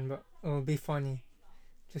Strowman, but it'll be funny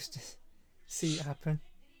just to see it happen.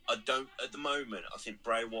 I don't, at the moment, I think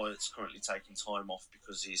Bray Wyatt's currently taking time off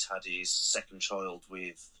because he's had his second child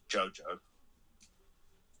with JoJo.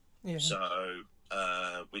 Yeah. So,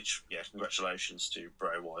 congratulations to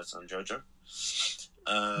Bray Wyatt and JoJo.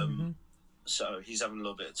 So he's having a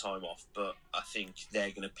little bit of time off, but I think they're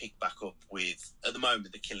going to pick back up with, at the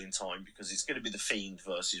moment, the killing time because it's going to be The Fiend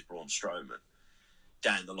versus Braun Strowman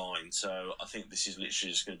down the line. So I think this is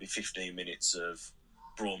literally just going to be 15 minutes of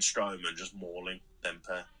Braun Strowman just mauling them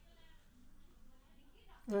pair.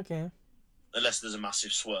 Okay. Unless there's a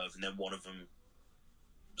massive swerve and then one of them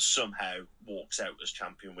somehow walks out as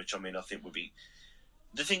champion, which I mean I think would be.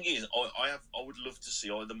 The thing is, I would love to see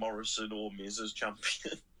either Morrison or Miz as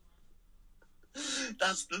champion.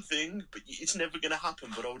 That's the thing, but it's never going to happen.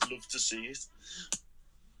 But I would love to see it.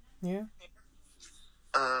 Yeah.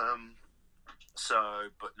 So,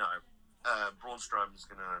 but no, Braun Strowman's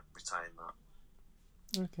going to retain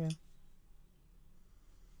that. Okay.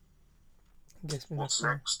 I guess we What's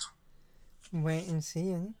have to next? wait and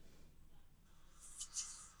see.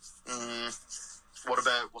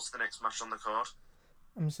 What's the next match on the card?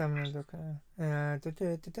 I'm just having a look at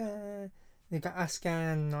They got Asuka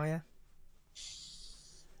and Nia.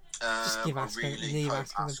 Just give I Asuka, really leave hope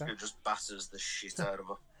Asuka the Asuka just batters the shit out of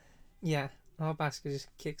her. Yeah, I hope Asuka just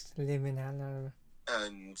kicks the living hell out of her.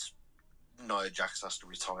 And Nia Jax has to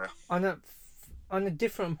retire. On a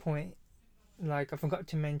different point, like I forgot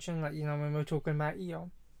to mention, like when we were talking about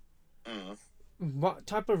Io, what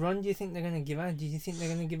type of run do you think they're gonna give her? Do you think they're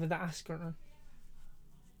gonna give her the Asuka run?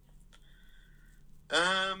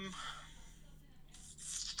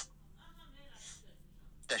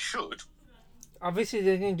 They should. Obviously,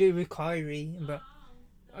 they're gonna do it with Kyrie, but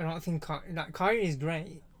I don't think Kyrie is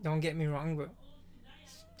great. Don't get me wrong, but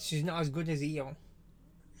she's not as good as Io.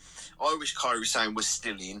 I wish Kairi Sane was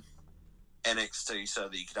still in NXT so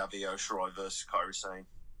that you could have Io Shirai versus Kairi Sane.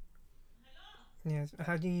 Yeah.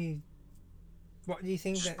 What do you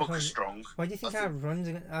think? Just book her strong. What do you think her runs?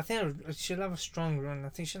 I think she'll have a strong run. I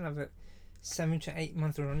think she'll have a 7 to 8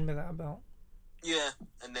 month run with that belt. Yeah,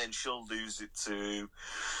 and then she'll lose it to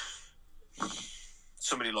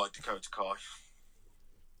somebody like Dakota Kai.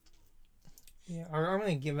 Yeah, I'm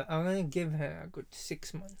gonna give her a good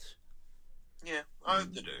 6 months. Yeah, I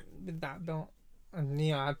hope they do with that belt. And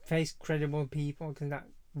I've faced credible people because that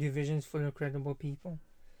division's full of credible people.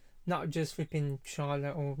 Not just flipping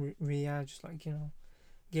Charlotte or Rhea, just like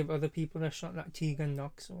give other people a shot like Tegan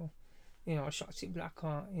Knox or Shotzi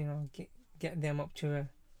Blackheart. Get them up to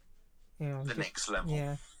the next level.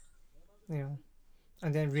 Yeah,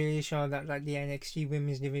 and then really show that like the NXT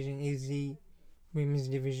women's division is the women's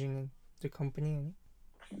division in the company.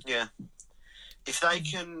 Yeah, if they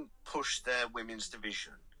can push their women's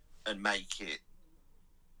division and make it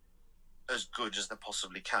as good as they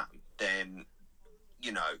possibly can, then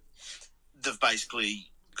they've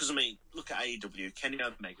basically, because I mean, look at AEW. Kenny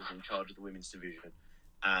Omega's in charge of the women's division,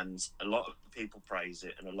 and a lot of people praise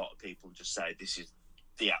it, and a lot of people just say this is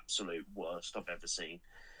the absolute worst I've ever seen.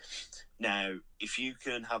 Now, if you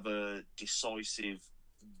can have a decisive,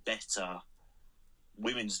 better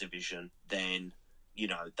women's division, then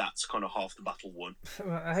that's kind of half the battle won.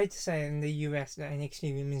 Well, I hate to say in the US that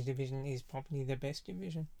NXT women's division is probably the best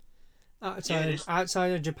division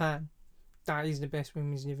outside of Japan. That is the best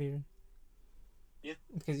women's division. Yeah,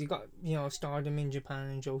 because you got Stardom in Japan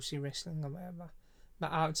and Joshi Wrestling or whatever,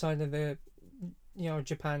 but outside of the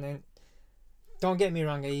Japan, and don't get me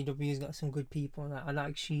wrong, AEW's got some good people. I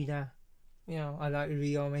like Shida, I like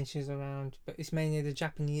Rio when she's around, but it's mainly the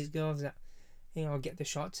Japanese girls that get the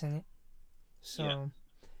shots in it. So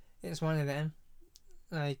it's one of them.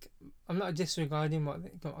 Like, I'm not disregarding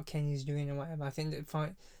what Kenny's doing or whatever. I think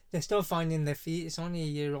they're still finding their feet. It's only a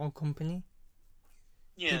year-old company.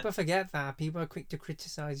 Yeah. People forget that. People are quick to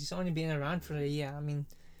criticize. It's only been around for a year. I mean,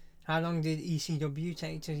 how long did ECW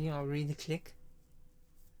take to really click?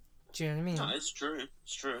 Do you know what I mean? No, it's true.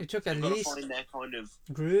 It's true. It took They've at got to least find their kind of.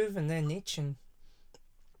 groove and their niche, and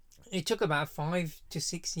it took about 5 to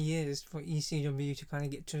 6 years for ECW to kind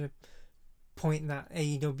of get to the point that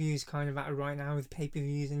AEW is kind of at right now with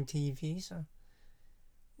pay-per-views and TV. So,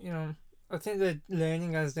 you know, I think they're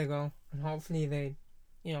learning as they go, and hopefully they,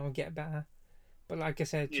 get better. But like I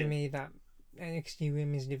said, to Yeah. me, that NXT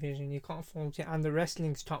Women's Division, you can't fault it, and the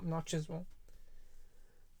wrestling's top notch as well.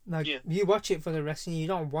 Like, Yeah. you watch it for the wrestling, you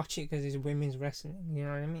don't watch it because it's women's wrestling, you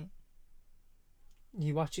know what I mean?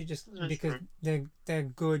 You watch it just That's because true. they're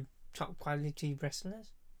good, top quality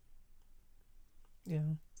wrestlers.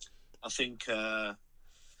 Yeah. I think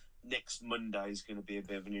next Monday is going to be a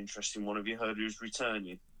bit of an interesting one. Have you heard who's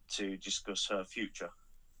returning to discuss her future?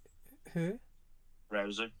 Who?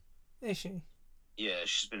 Rousey. Is she? Yeah,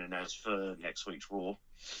 she's been announced for next week's Raw.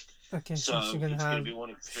 Okay, So so she's going it's to going have to be one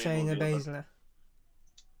extreme or Shayna the other. Baszler.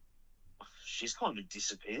 She's kind of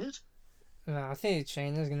disappeared. I think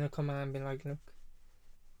Shayna's going to come out and be like, look,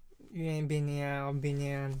 you ain't been here, I've been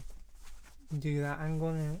here, and do that angle,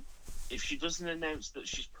 innit? If she doesn't announce that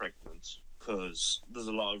she's pregnant, because there's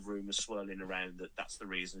a lot of rumours swirling around that that's the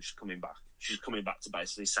reason she's coming back. She's coming back to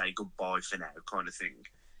basically say goodbye for now, kind of thing.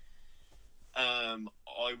 I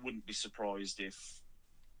wouldn't be surprised if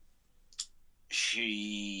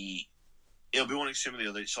it'll be one extreme or the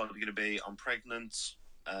other. It's either going to be, I'm pregnant,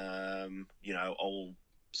 I'll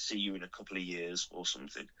see you in a couple of years or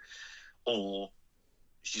something. Or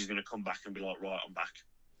she's going to come back and be like, right, I'm back.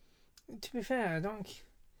 To be fair,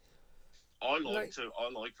 I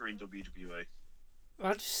like her in WWE.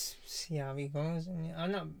 I'll just see how he goes. And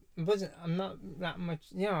I'm not that much,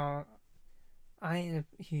 I ain't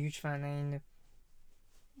a huge fan.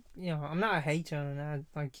 I'm not a hater, and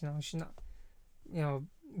she's not,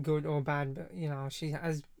 good or bad, but she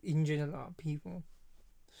has injured a lot of people.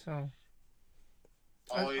 So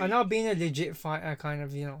I know being a legit fighter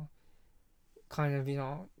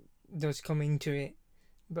does come into it,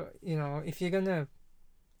 but if you're gonna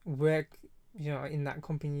work, in that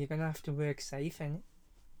company, you're gonna have to work safe, innit?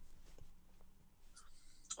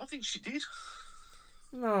 I think she did.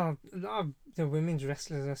 No, a lot of the women's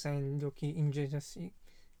wrestlers are saying, look, he injured us, he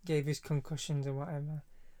gave us concussions or whatever.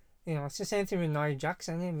 It's the same thing with Nia Jax,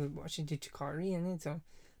 innit? With what she did to Kyrie, innit? So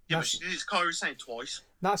Yeah, but she did it to Kyrie Sane twice.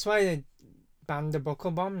 that's why they banned the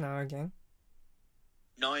buckle bomb now again.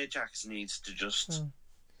 Nia Jax needs to just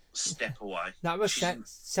step away. That was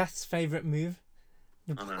Seth's favourite move,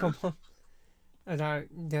 the buckle bomb. And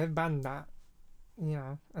they've banned that,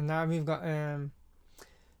 and now we've got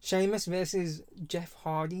Sheamus versus Jeff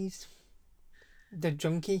Hardy's, the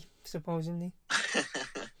junkie, supposedly.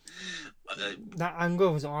 That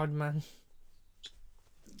angle was odd, man.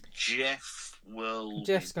 Jeff's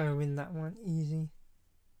gonna win that one easy.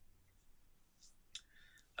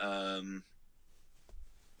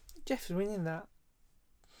 Jeff's winning that.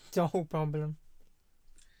 The whole problem.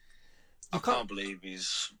 I can't believe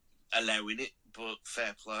he's allowing it, but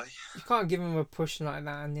fair play. You can't give him a push like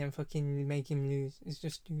that and then fucking make him lose. It's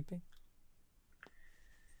just stupid.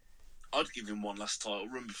 I'd give him one last title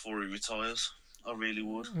run before he retires. I really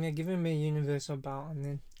would. Yeah, give him a universal belt, and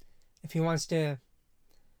then if he wants to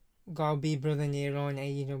go be Brother Nero and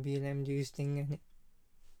AEW, let him do his thing, and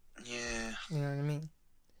yeah, you know what I mean.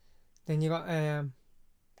 Then you got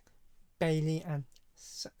Bayley and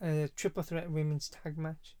a triple threat women's tag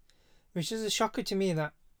match, which is a shocker to me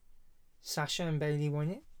that Sasha and Bayley won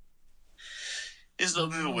it. It's a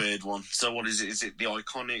little bit of a weird one. So what is it? Is it the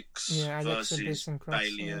Iconics versus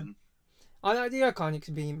Bayley and? I like the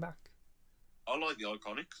Iconics being back. I like the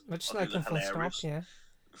Iconics. I just like them full stop, yeah.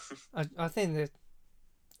 I think that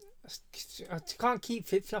I can't keep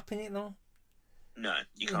flip-flopping it though. No,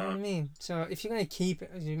 you can't. You know what I mean? So if you're going to keep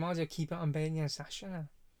it, you might as well keep it on Bayley and Sasha now.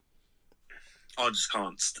 I just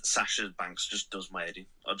can't. Sasha Banks just does my head in.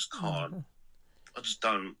 I just can't. I just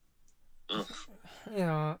don't. Ugh.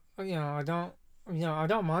 I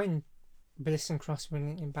don't mind Bliss and Cross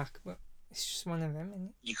bringing it back, but it's just one of them, isn't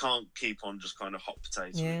it? You can't keep on just kind of hot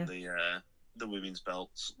potatoing the women's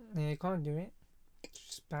belts. Yeah, you can't do it. It's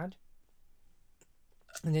just bad.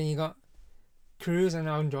 And then you got Cruz and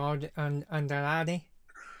Andrade and Andrade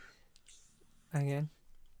again.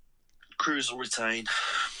 Cruz will retain.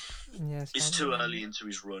 Yes, it's too early into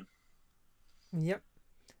his run. Yep.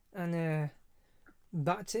 And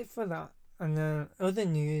that's it for that. And other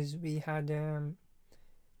news, we had the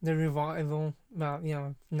Revival,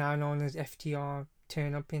 well, now known as FTR,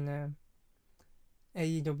 turn up in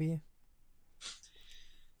AEW.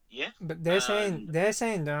 Yeah. But they're saying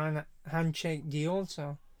they're on a handshake deal,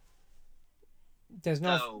 so there's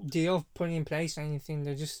no deal put in place or anything.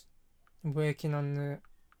 They're just working on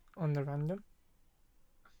on the random.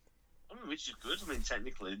 I mean, which is good. I mean,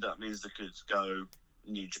 technically, that means they could go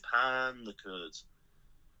New Japan. They could.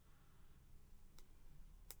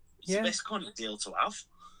 It's Yeah. the best kind of deal to have.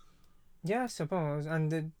 Yeah, I suppose.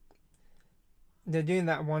 And they're doing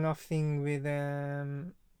that one-off thing with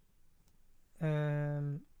the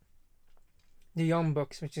Young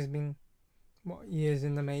Bucks, which has been years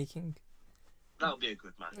in the making. That'll be a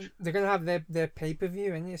good match. They're gonna have their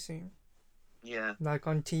pay-per-view, and soon. Yeah. Like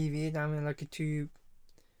on TV, they're having like a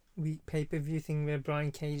 2-week pay-per-view thing where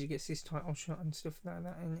Brian Cage gets his title shot and stuff like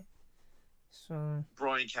that, innit? So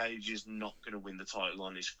Brian Cage is not going to win the title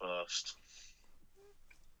on his first.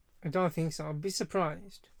 I don't think so. I'd be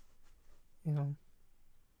surprised. You know,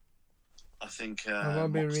 I think I will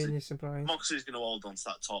be really surprised. Moxley's going to hold on to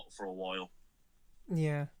that title for a while.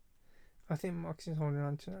 Yeah, I think Moxley's holding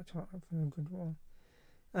on to that title for a good while.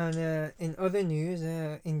 And in other news,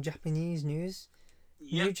 in Japanese news,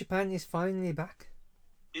 New Japan is finally back.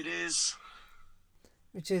 It is.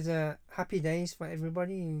 Which is happy days for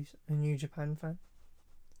everybody who's a New Japan fan.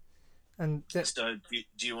 And so,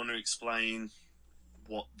 do you want to explain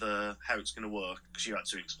how it's going to work? Because you had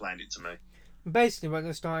to explain it to me. Basically, what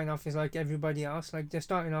they're starting off is like everybody else. Like they're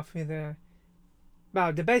starting off with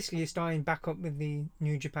well, they're basically starting back up with the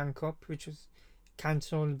New Japan Cup, which was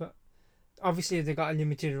cancelled, but obviously they got a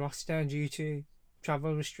limited roster due to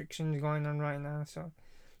travel restrictions going on right now. So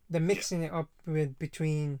they're mixing it up with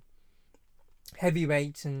between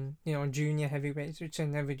heavyweights and junior heavyweights, which they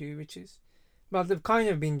never do, which is they've kind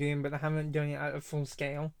of been doing, but they haven't done it at a full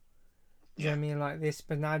scale. You know what I mean, like this.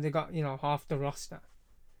 But now they got half the roster.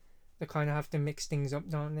 They kind of have to mix things up,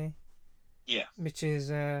 don't they? Yeah. Which is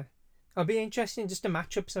it'll be interesting. Just the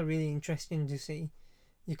matchups are really interesting to see.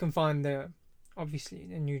 You can find obviously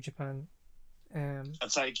the New Japan. I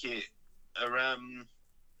take it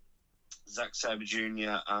Zack Sabre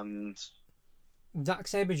Jr. and Zack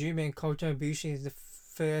Sabre Jr. and Kota Ibushi is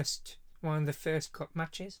one of the first cup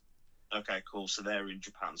matches. Okay, cool. So they're in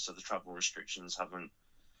Japan, so the travel restrictions haven't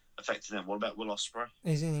affected them. What about Will Ospreay?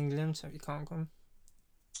 He's in England, so he can't come.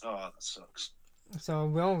 Oh, that sucks. So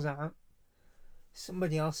Will's out.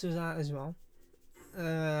 Somebody else was out as well.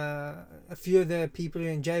 A few of the people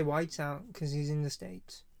in Jay White's out because he's in the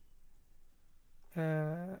States.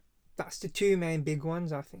 That's the two main big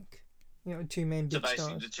ones, I think. Two main big stars.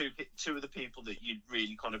 So basically, the two of the people that you'd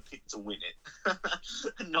really kind of pick to win it,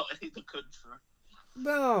 and not in the country.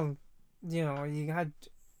 Well, you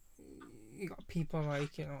got people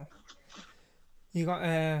like you got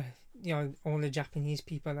all the Japanese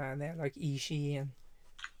people that are there, like Ishii,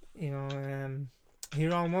 and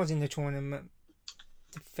Hiromu was in the tournament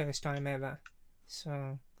the first time ever,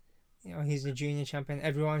 so he's the junior champion.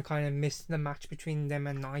 Everyone kind of missed the match between them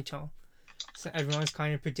and Naito, so everyone's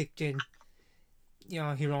kind of predicted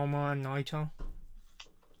Hiromu and Naito.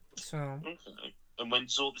 So okay. And when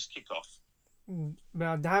does all this kick off?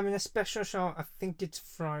 Well, they're having a special show. I think it's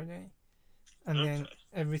Friday, and then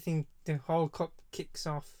the whole cup kicks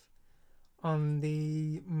off on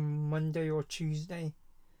the Monday or Tuesday,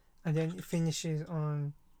 and then it finishes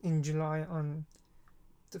in July on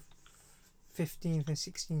the 15th and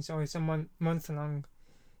 16th. So it's a month long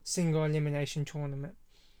single elimination tournament,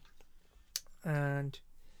 and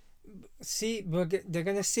they're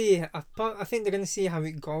gonna see. I think they're gonna see how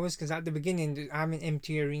it goes, because at the beginning they're having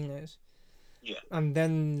empty arenas. Yeah. And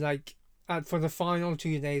then for the final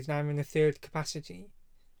 2 days they're having a third capacity.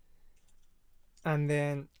 And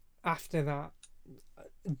then after that,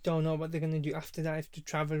 don't know what they're gonna do after that, if the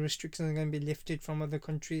travel restrictions are gonna be lifted from other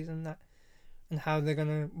countries and that, and how they're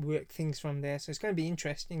gonna work things from there. So it's gonna be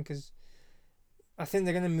interesting, because I think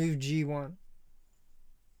they're gonna move G1.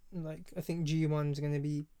 I think G1's gonna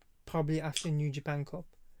be probably after New Japan Cup,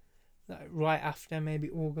 right after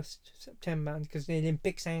maybe August, September, because the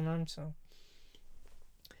Olympics ain't on. So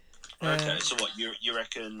okay, so what you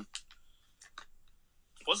reckon?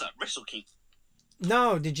 What's that, Wrestle King?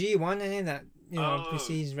 No, the G1 and that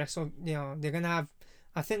precedes Wrestle. They're gonna have.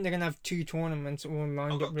 I think they're gonna have 2 tournaments all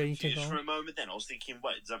lined up, ready to go. For a moment, then I was thinking,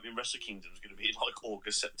 wait, does that mean Wrestle Kingdom's gonna be like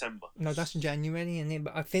August, September? No, that's January, isn't it?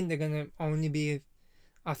 But I think they're gonna only be.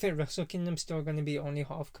 I think Wrestle Kingdom's still gonna be only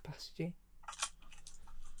half capacity.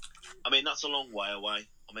 I mean, that's a long way away.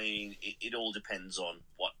 I mean, it all depends on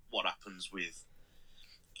what happens with.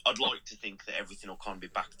 I'd like to think that everything will kind of be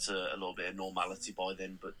back to a little bit of normality by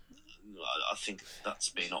then, but I think that's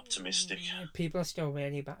being optimistic. People are still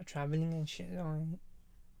wary about travelling and shit, aren't they?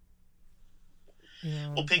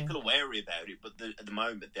 Well, people are wary about it, but at the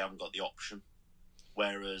moment they haven't got the option.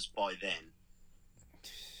 Whereas by then,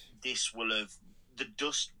 this will have the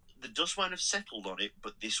dust won't have settled on it,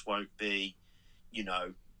 but this won't be,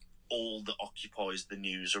 all that occupies the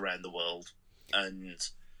news around the world, and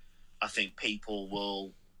I think people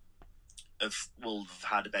will have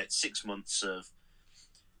had about 6 months of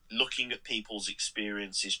looking at people's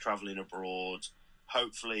experiences traveling abroad.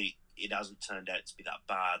 Hopefully, it hasn't turned out to be that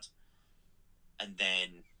bad, and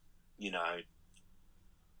then, you know,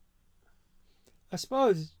 I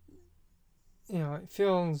suppose, it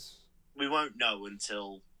feels. we won't know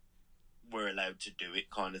until we're allowed to do it,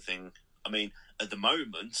 kind of thing. I mean, at the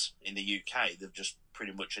moment in the UK, they've just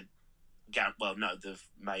pretty much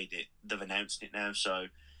they've announced it now. So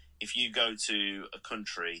if you go to a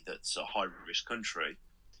country that's a high risk country,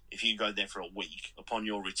 if you go there for a week, upon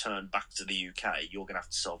your return back to the UK, you're going to have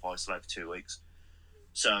to self isolate for 2 weeks.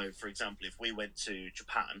 So, for example, if we went to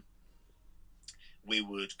Japan, we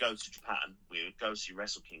would go see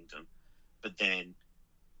Wrestle Kingdom, but then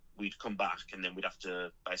we'd come back and then we'd have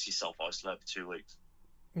to basically self isolate for 2 weeks.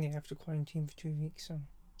 Yeah, have to quarantine for 2 weeks.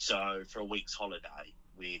 So for a week's holiday,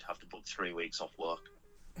 we'd have to book 3 weeks off work.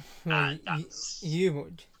 Well, you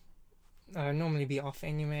would normally be off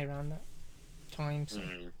anyway around that time. So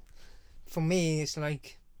for me, it's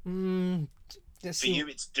like, for you,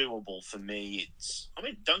 it's doable. For me,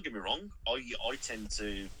 don't get me wrong. I tend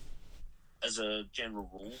to, as a general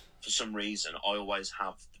rule, for some reason, I always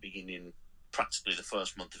have the beginning, practically the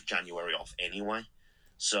first month of January off anyway.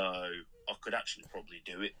 So I could actually probably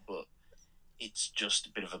do it, but it's just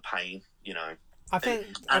a bit of a pain, I think,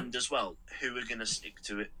 and as well, who are going to stick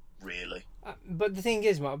to it, really? But the thing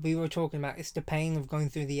is, what we were talking about, it's the pain of going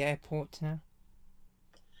through the airport now.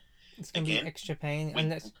 It's going to be extra pain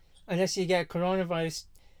unless you get coronavirus.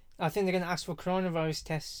 I think they're going to ask for coronavirus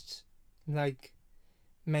tests, like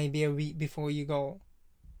maybe a week before you go.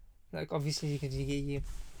 Like obviously, because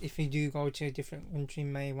if you do go to a different country, you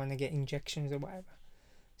may want to get injections or whatever.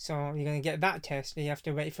 So you're going to get that test, but you have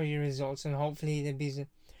to wait for your results, and hopefully there'll be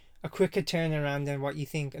a quicker turnaround than what you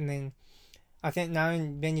think. And then I think now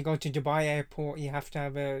when you go to Dubai airport, you have to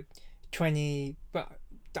have a 20, but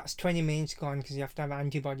that's 20 minutes gone because you have to have an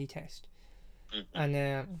antibody test.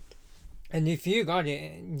 And if you got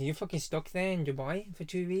it, you're fucking stuck there in Dubai for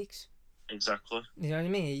 2 weeks. Exactly. You know what I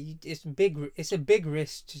mean? It's a big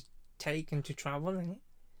risk to take and to travel, isn't it?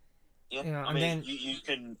 Yeah, I mean,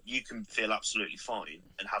 you can feel absolutely fine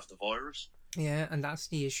and have the virus. Yeah, and that's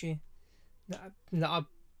the issue. That our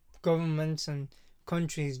governments and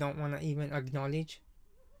countries don't want to even acknowledge.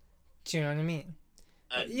 Do you know what I mean?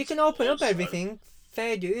 You can open up everything,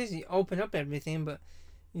 fair dues. You open up everything, but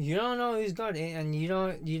you don't know who's got it, and you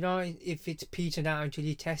don't if it's petered out until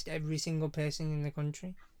you test every single person in the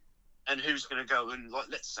country. And who's going to go and, like,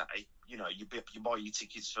 let's say, you buy your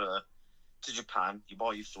tickets to Japan, you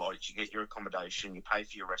buy your flights, you get your accommodation, you pay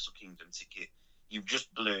for your Wrestle Kingdom ticket, you've just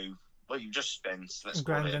spent, let's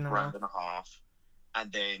call it $1.5 grand,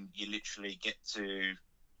 and then you literally get to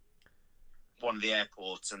one of the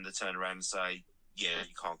airports and they turn around and say, yeah,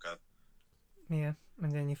 you can't go. Yeah,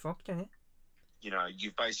 and then you're fucked, innit?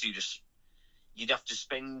 You've basically you'd have to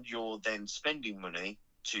spend your then spending money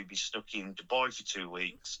to be stuck in Dubai for 2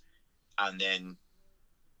 weeks and then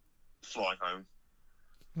fly home.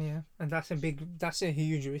 Yeah, and that's a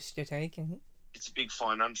huge risk to take, isn't it? It's a big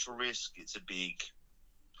financial risk. It's a big.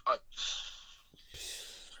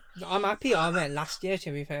 I'm happy I went last year,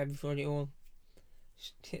 to be fair, before it all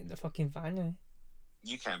hit the fucking fan. Eh?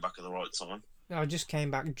 You came back at the right time. I just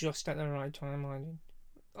came back just at the right time.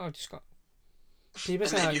 I just got. People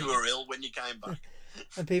and then you were ill when you came back.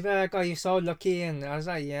 And people are like, "Oh, you're so lucky," and I was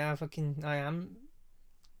like, "Yeah, I am,"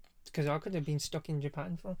 because I could have been stuck in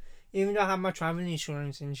Japan for. Even though I have my travel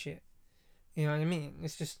insurance and shit. You know what I mean?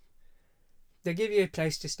 It's just... They give you a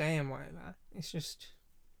place to stay and whatever. It's just...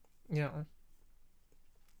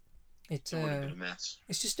 It's a mess.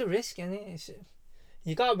 It's just a risk, isn't it?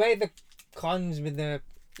 You gotta weigh the cons with the...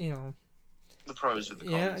 The pros with the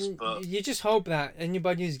cons, but... You just hope that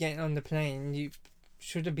anybody who's getting on the plane, you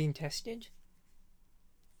should have been tested.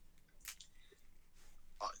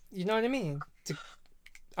 You know what I mean?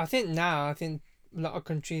 I think a lot of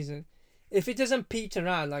countries if it doesn't peter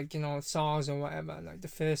out like SARS or whatever, like the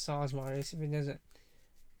first SARS virus, if it doesn't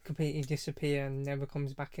completely disappear and never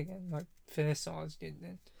comes back again like first SARS did,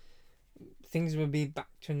 then things will be back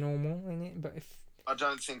to normal, innit? But I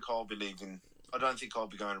don't think I'll be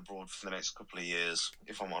going abroad for the next couple of years,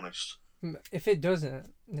 if I'm honest. If it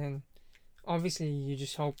doesn't, then obviously you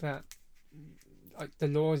just hope that like the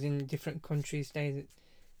laws in different countries stay that,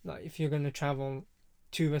 like if you're going to travel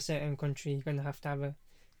to a certain country, you're going to have a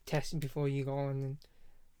test before you go, and then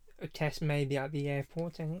a test maybe at the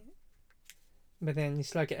airport, innit? But then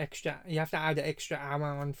it's like you have to add an extra hour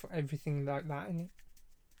on for everything like that, innit?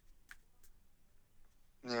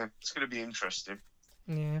 Yeah, it's going to be interesting.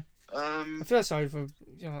 Yeah. I Um, feel sorry for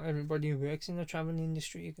everybody who works in the travel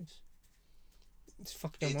industry because it's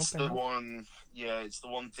fucked them it's up, the and one, yeah, it's the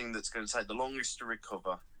one thing that's going to take the longest to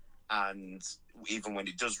recover, and even when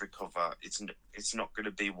it does recover, it's not going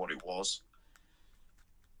to be what it was.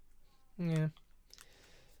 yeah.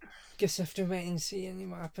 Guess I have to wait and see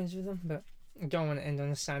what happens with them, but I don't want to end on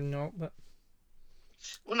a sad note. But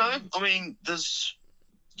Well, no, I mean, there's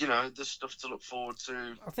stuff to look forward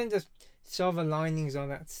to. I think the silver linings are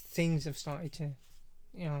that things have started to,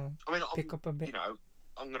 I mean, pick up a bit.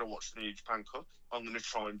 I'm going to watch the New Japan Cup. I'm going to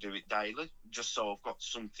try and do it daily, just so I've got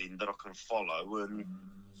something that I can follow. And Yeah,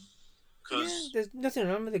 because there's nothing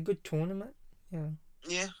wrong with a good tournament.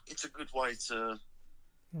 yeah, it's a good way to,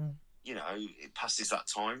 Yeah. it passes that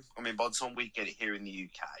time. I mean, by the time we get it here in the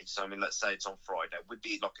UK, so I mean, let's say it's on Friday, we'd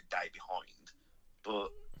be like a day behind. But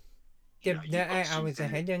They're you've got 8 hours something.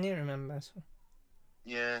 ahead, don't you? Remember? So,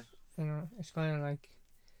 Yeah, it's kind of like,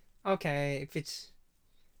 okay, if it's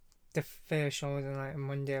the first show is on like a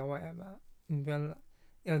Monday or whatever, well,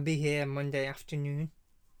 it'll be here Monday afternoon.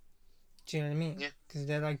 Do you know what I mean? Yeah. Because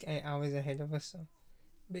they're like 8 hours ahead of us, so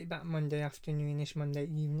be back Monday afternoonish, Monday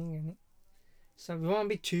evening, isn't it? So we won't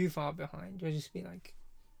be too far behind. We'll just be like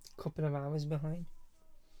a couple of hours behind.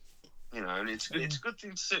 and it's a good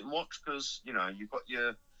thing to sit and watch because you've got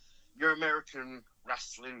your American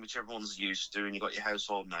wrestling, which everyone's used to, and you've got your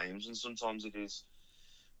household names, and sometimes it is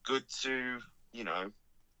good to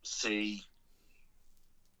see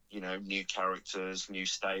new characters, new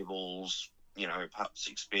stables, perhaps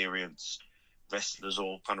experience wrestlers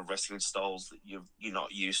or kind of wrestling styles that you're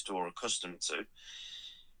not used to or accustomed to.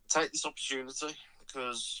 Take this opportunity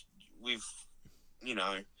because we've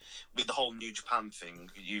with the whole New Japan thing,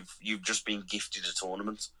 you've just been gifted a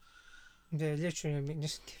tournament. They're literally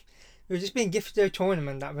we've just been gifted a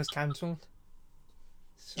tournament that was cancelled.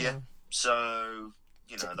 So, yeah. So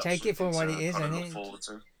that's take it for what it is, and and forward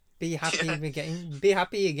to. be happy be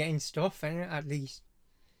happy you're getting stuff, and at least.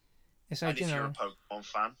 It's like, and if you're a Pokemon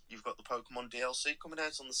fan, you've got the Pokemon DLC coming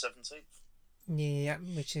out on the 17th. Yeah,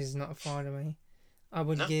 which is not far away. I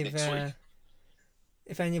would give next week.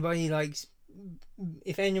 if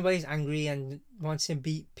anybody's angry and wants to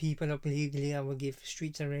beat people up legally, I would give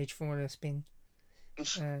Streets of Rage 4 a spin.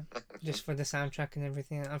 Just for the soundtrack and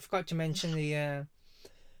everything. I forgot to mention the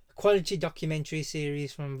quality documentary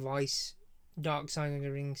series from Vice, Dark Side of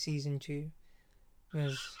the Ring Season 2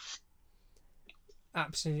 was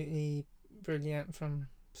absolutely brilliant from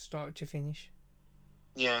start to finish.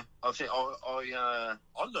 Yeah, I think I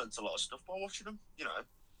learned a lot of stuff by watching them.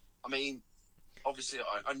 I mean, obviously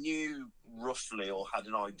I knew roughly or had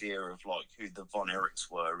an idea of like who the Von Erichs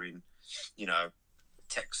were in,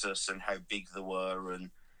 Texas and how big they were, and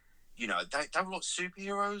they were like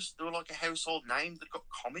superheroes. They were like a household name. They've got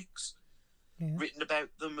comics written about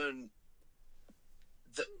them, and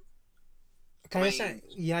Can I say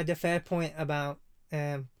you had a fair point about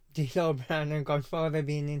D'Lo Brown and Godfather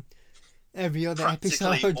being in every other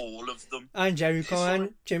episode. All of them. And Jericho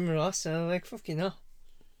and Jim Ross. And I'm like, fucking hell.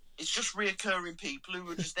 It's just reoccurring people who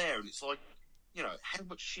are just there, and it's like, how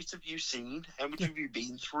much shit have you seen? How much have you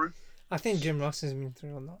been through? I think Jim Ross has been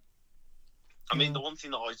through a lot. I mean, the one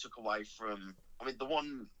thing that I took away from, I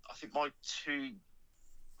think my two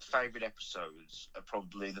favourite episodes are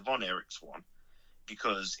probably the Von Erichs one,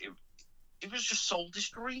 because it was just soul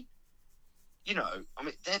destroying.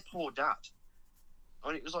 Their poor dad.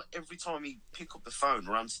 It was like every time he'd pick up the phone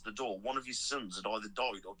or answer the door, one of his sons had either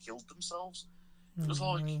died or killed themselves. It was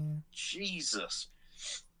like, Jesus.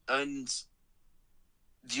 And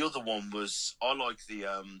the other one was, I like the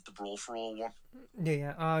Brawl for All one.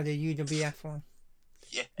 Yeah, the UWF one.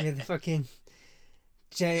 Yeah. With the fucking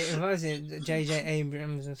J.J.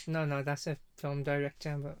 Abrams? No, that's a film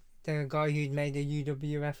director, but the guy who'd made the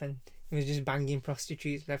UWF and he was just banging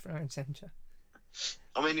prostitutes left, right, and centre.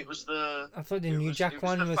 It was the. I thought the New Jack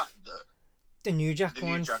one was. The New Jack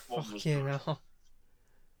one. Fucking hell.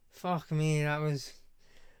 Fuck me, that was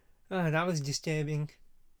disturbing.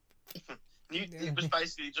 It was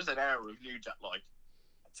basically just an hour of New Jack, like,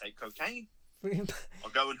 I take cocaine. I'll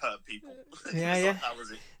go and hurt people. Yeah. That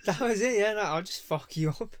was it. That was it, yeah. I'll just fuck you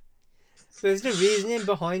up. There's the reasoning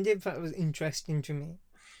behind it that was interesting to me.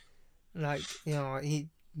 Like, he'd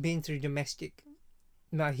been through domestic.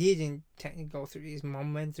 No, he didn't technically go through. His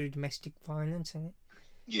mum went through domestic violence, innit?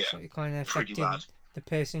 Yeah. So it kind of affected the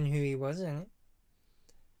person who he was, innit?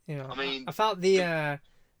 I felt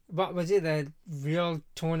what was it? The real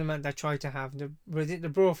tournament they tried to have. Was it the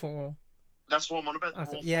Brawl for All? That's what I'm on about. I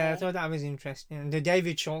thought that was interesting. The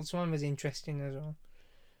David Schultz one was interesting as well.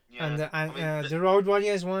 Yeah. And the Road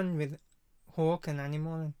Warriors one with Hawk and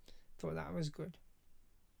Animal, and thought that was good.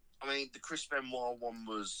 I mean, the Chris Benoit one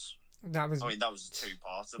was. That was I mean, that was a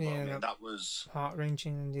two-parter, but yeah, I mean, that was. heart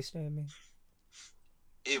wrenching and disturbing.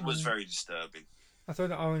 It was very disturbing. I thought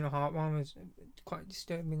the Owen Hart one was quite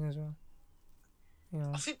disturbing as well.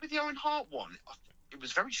 I think with the Owen Hart one, it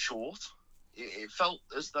was very short. It felt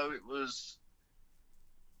as though it was.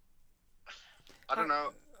 I don't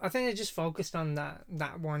know. I think they just focused on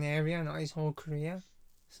that one area, not his whole career.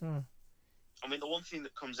 So. I mean, the one thing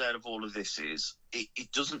that comes out of all of this is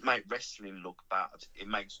it doesn't make wrestling look bad. It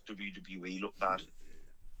makes WWE look bad.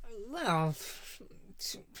 Well,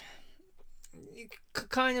 you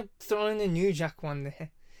kind of throwing the New Jack one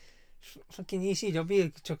there. Fucking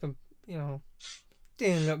ECW took a,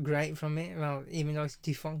 didn't look great from it. Well, even though it's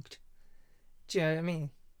defunct. Do you know what I mean?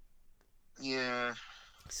 Yeah.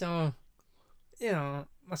 So,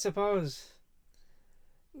 I suppose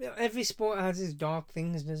every sport has its dark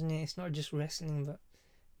things, doesn't it? It's not just wrestling, but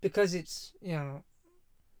because it's, a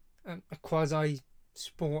quasi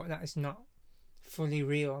sport that is not fully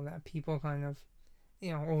real, that people kind of,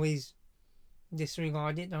 always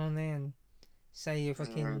disregard it, don't they? And say you're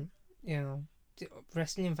fucking,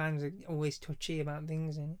 wrestling fans are always touchy about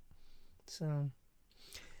things, innit? So.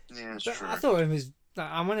 Yeah, it's true. I thought it was.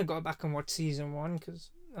 I'm gonna go back and watch season 1 because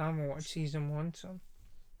I haven't watched season 1, so.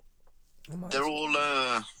 They're all.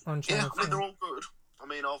 Yeah, I mean they're all good. I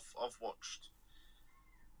mean I've watched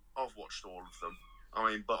all of them.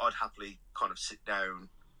 I mean, but I'd happily kind of sit down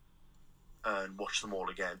and watch them all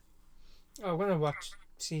again. I'm gonna watch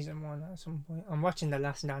season 1 at some point. I'm watching The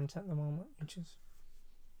Last Dance at the moment, which is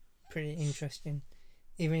pretty interesting.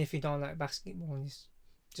 Even if you don't like basketball, it's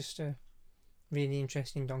just a really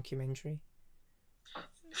interesting documentary.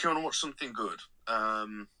 If you want to watch something good,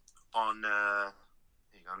 on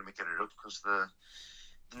let me get it up because the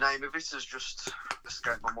name of it has just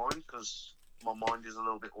escaped my mind because my mind is a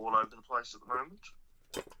little bit all over the place at the moment.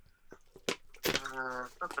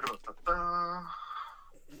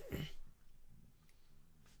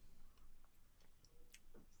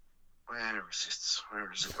 Where is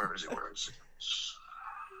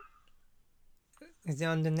it? Is it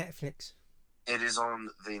on the Netflix? It is on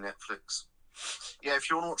the Netflix. Yeah, if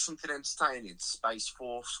you want to watch something entertaining, Space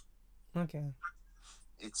Force. Okay.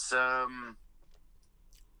 It's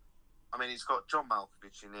it's got John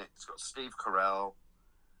Malkovich in it. It's got Steve Carell,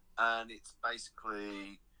 and it's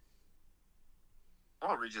basically.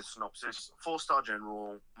 I'll read you the synopsis. 4-star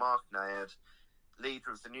General Mark Nayard,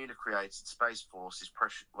 leader of the newly created Space Force, is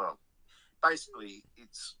pressure. Well, basically,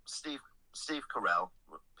 it's Steve Carell.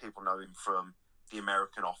 People know him from The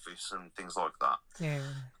American Office and things like that. Yeah.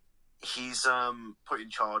 He's put in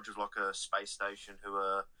charge of like a space station who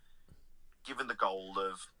are given the goal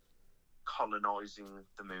of colonizing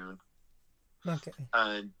the moon. Okay.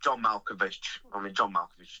 And John Malkovich,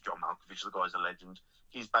 the guy's a legend.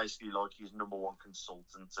 He's basically like his number one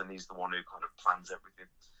consultant, and he's the one who kind of plans everything.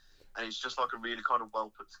 And it's just like a really kind of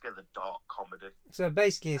well put together dark comedy. So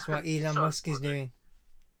basically, it's what Elon Musk is doing.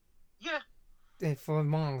 Yeah. For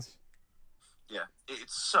Mars. Yeah,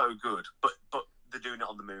 it's so good, but they're doing it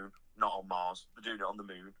on the moon, not on Mars. They're doing it on the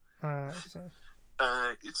moon. So.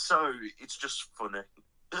 It's just funny,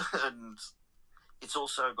 and it's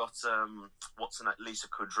also got what's her name, Lisa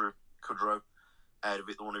Kudrow, out of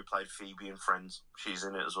it, the one who played Phoebe in Friends. She's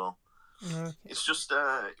in it as well. Okay. It's just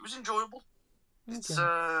it was enjoyable. Okay. It's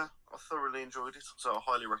I thoroughly enjoyed it, so I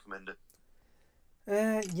highly recommend it.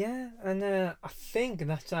 Yeah, and I think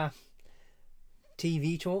that's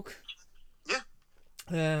TV talk.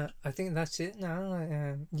 Yeah. I think that's it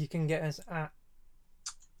now. You can get us at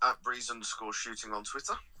Breeze_shooting on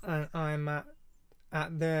Twitter. And I'm at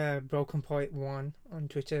the Broken Point 1 on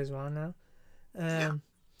Twitter as well now.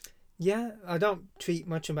 Yeah, I don't tweet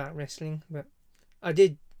much about wrestling, but I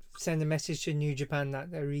did send a message to New Japan that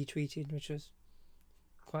they retweeted, which was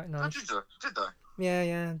quite nice. Oh, did they?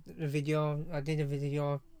 Yeah. I did a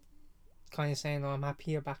video kind of saying, I'm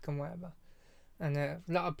happy you're back and whatever. And a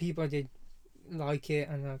lot of people did like it,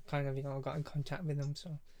 and I kind of, got in contact with them.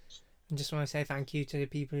 So I just want to say thank you to the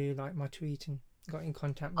people who liked my tweet and got in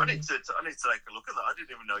contact with me. I need to take a look at that. I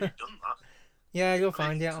didn't even know you'd done that. Yeah, you'll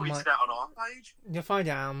find it on my. Tweeted out on our page. You'll find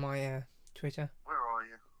it on my Twitter. Where are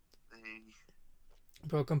you?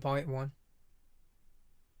 Broken Point 1.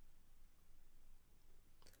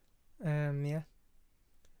 Yeah.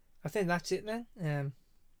 I think that's it then.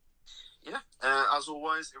 Yeah. As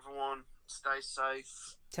always, everyone, stay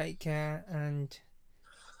safe. Take care and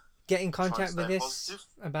get in contact with us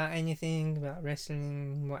about anything, about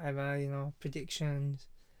wrestling, whatever, predictions.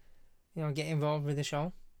 Get involved with the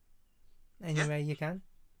show any way you can.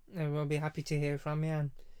 And we'll be happy to hear from you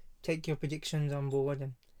and take your predictions on board,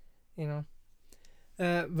 and you know,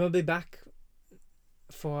 we'll be back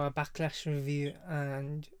for a Backlash review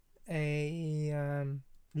and a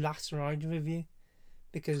Last Ride review,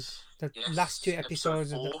 because the last two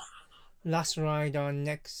episodes of the Last Ride are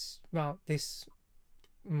this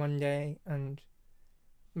Monday and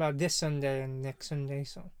this Sunday and next Sunday,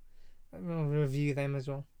 so we'll review them as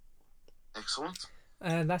well. Excellent.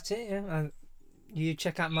 That's it. Yeah. You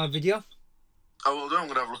check out my video. I will do. I'm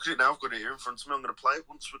going to have a look at it now. I've got it here in front of me. I'm going to play it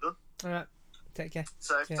once we're done. All right. Take care.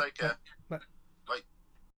 Safe. Take care. Bye. Bye.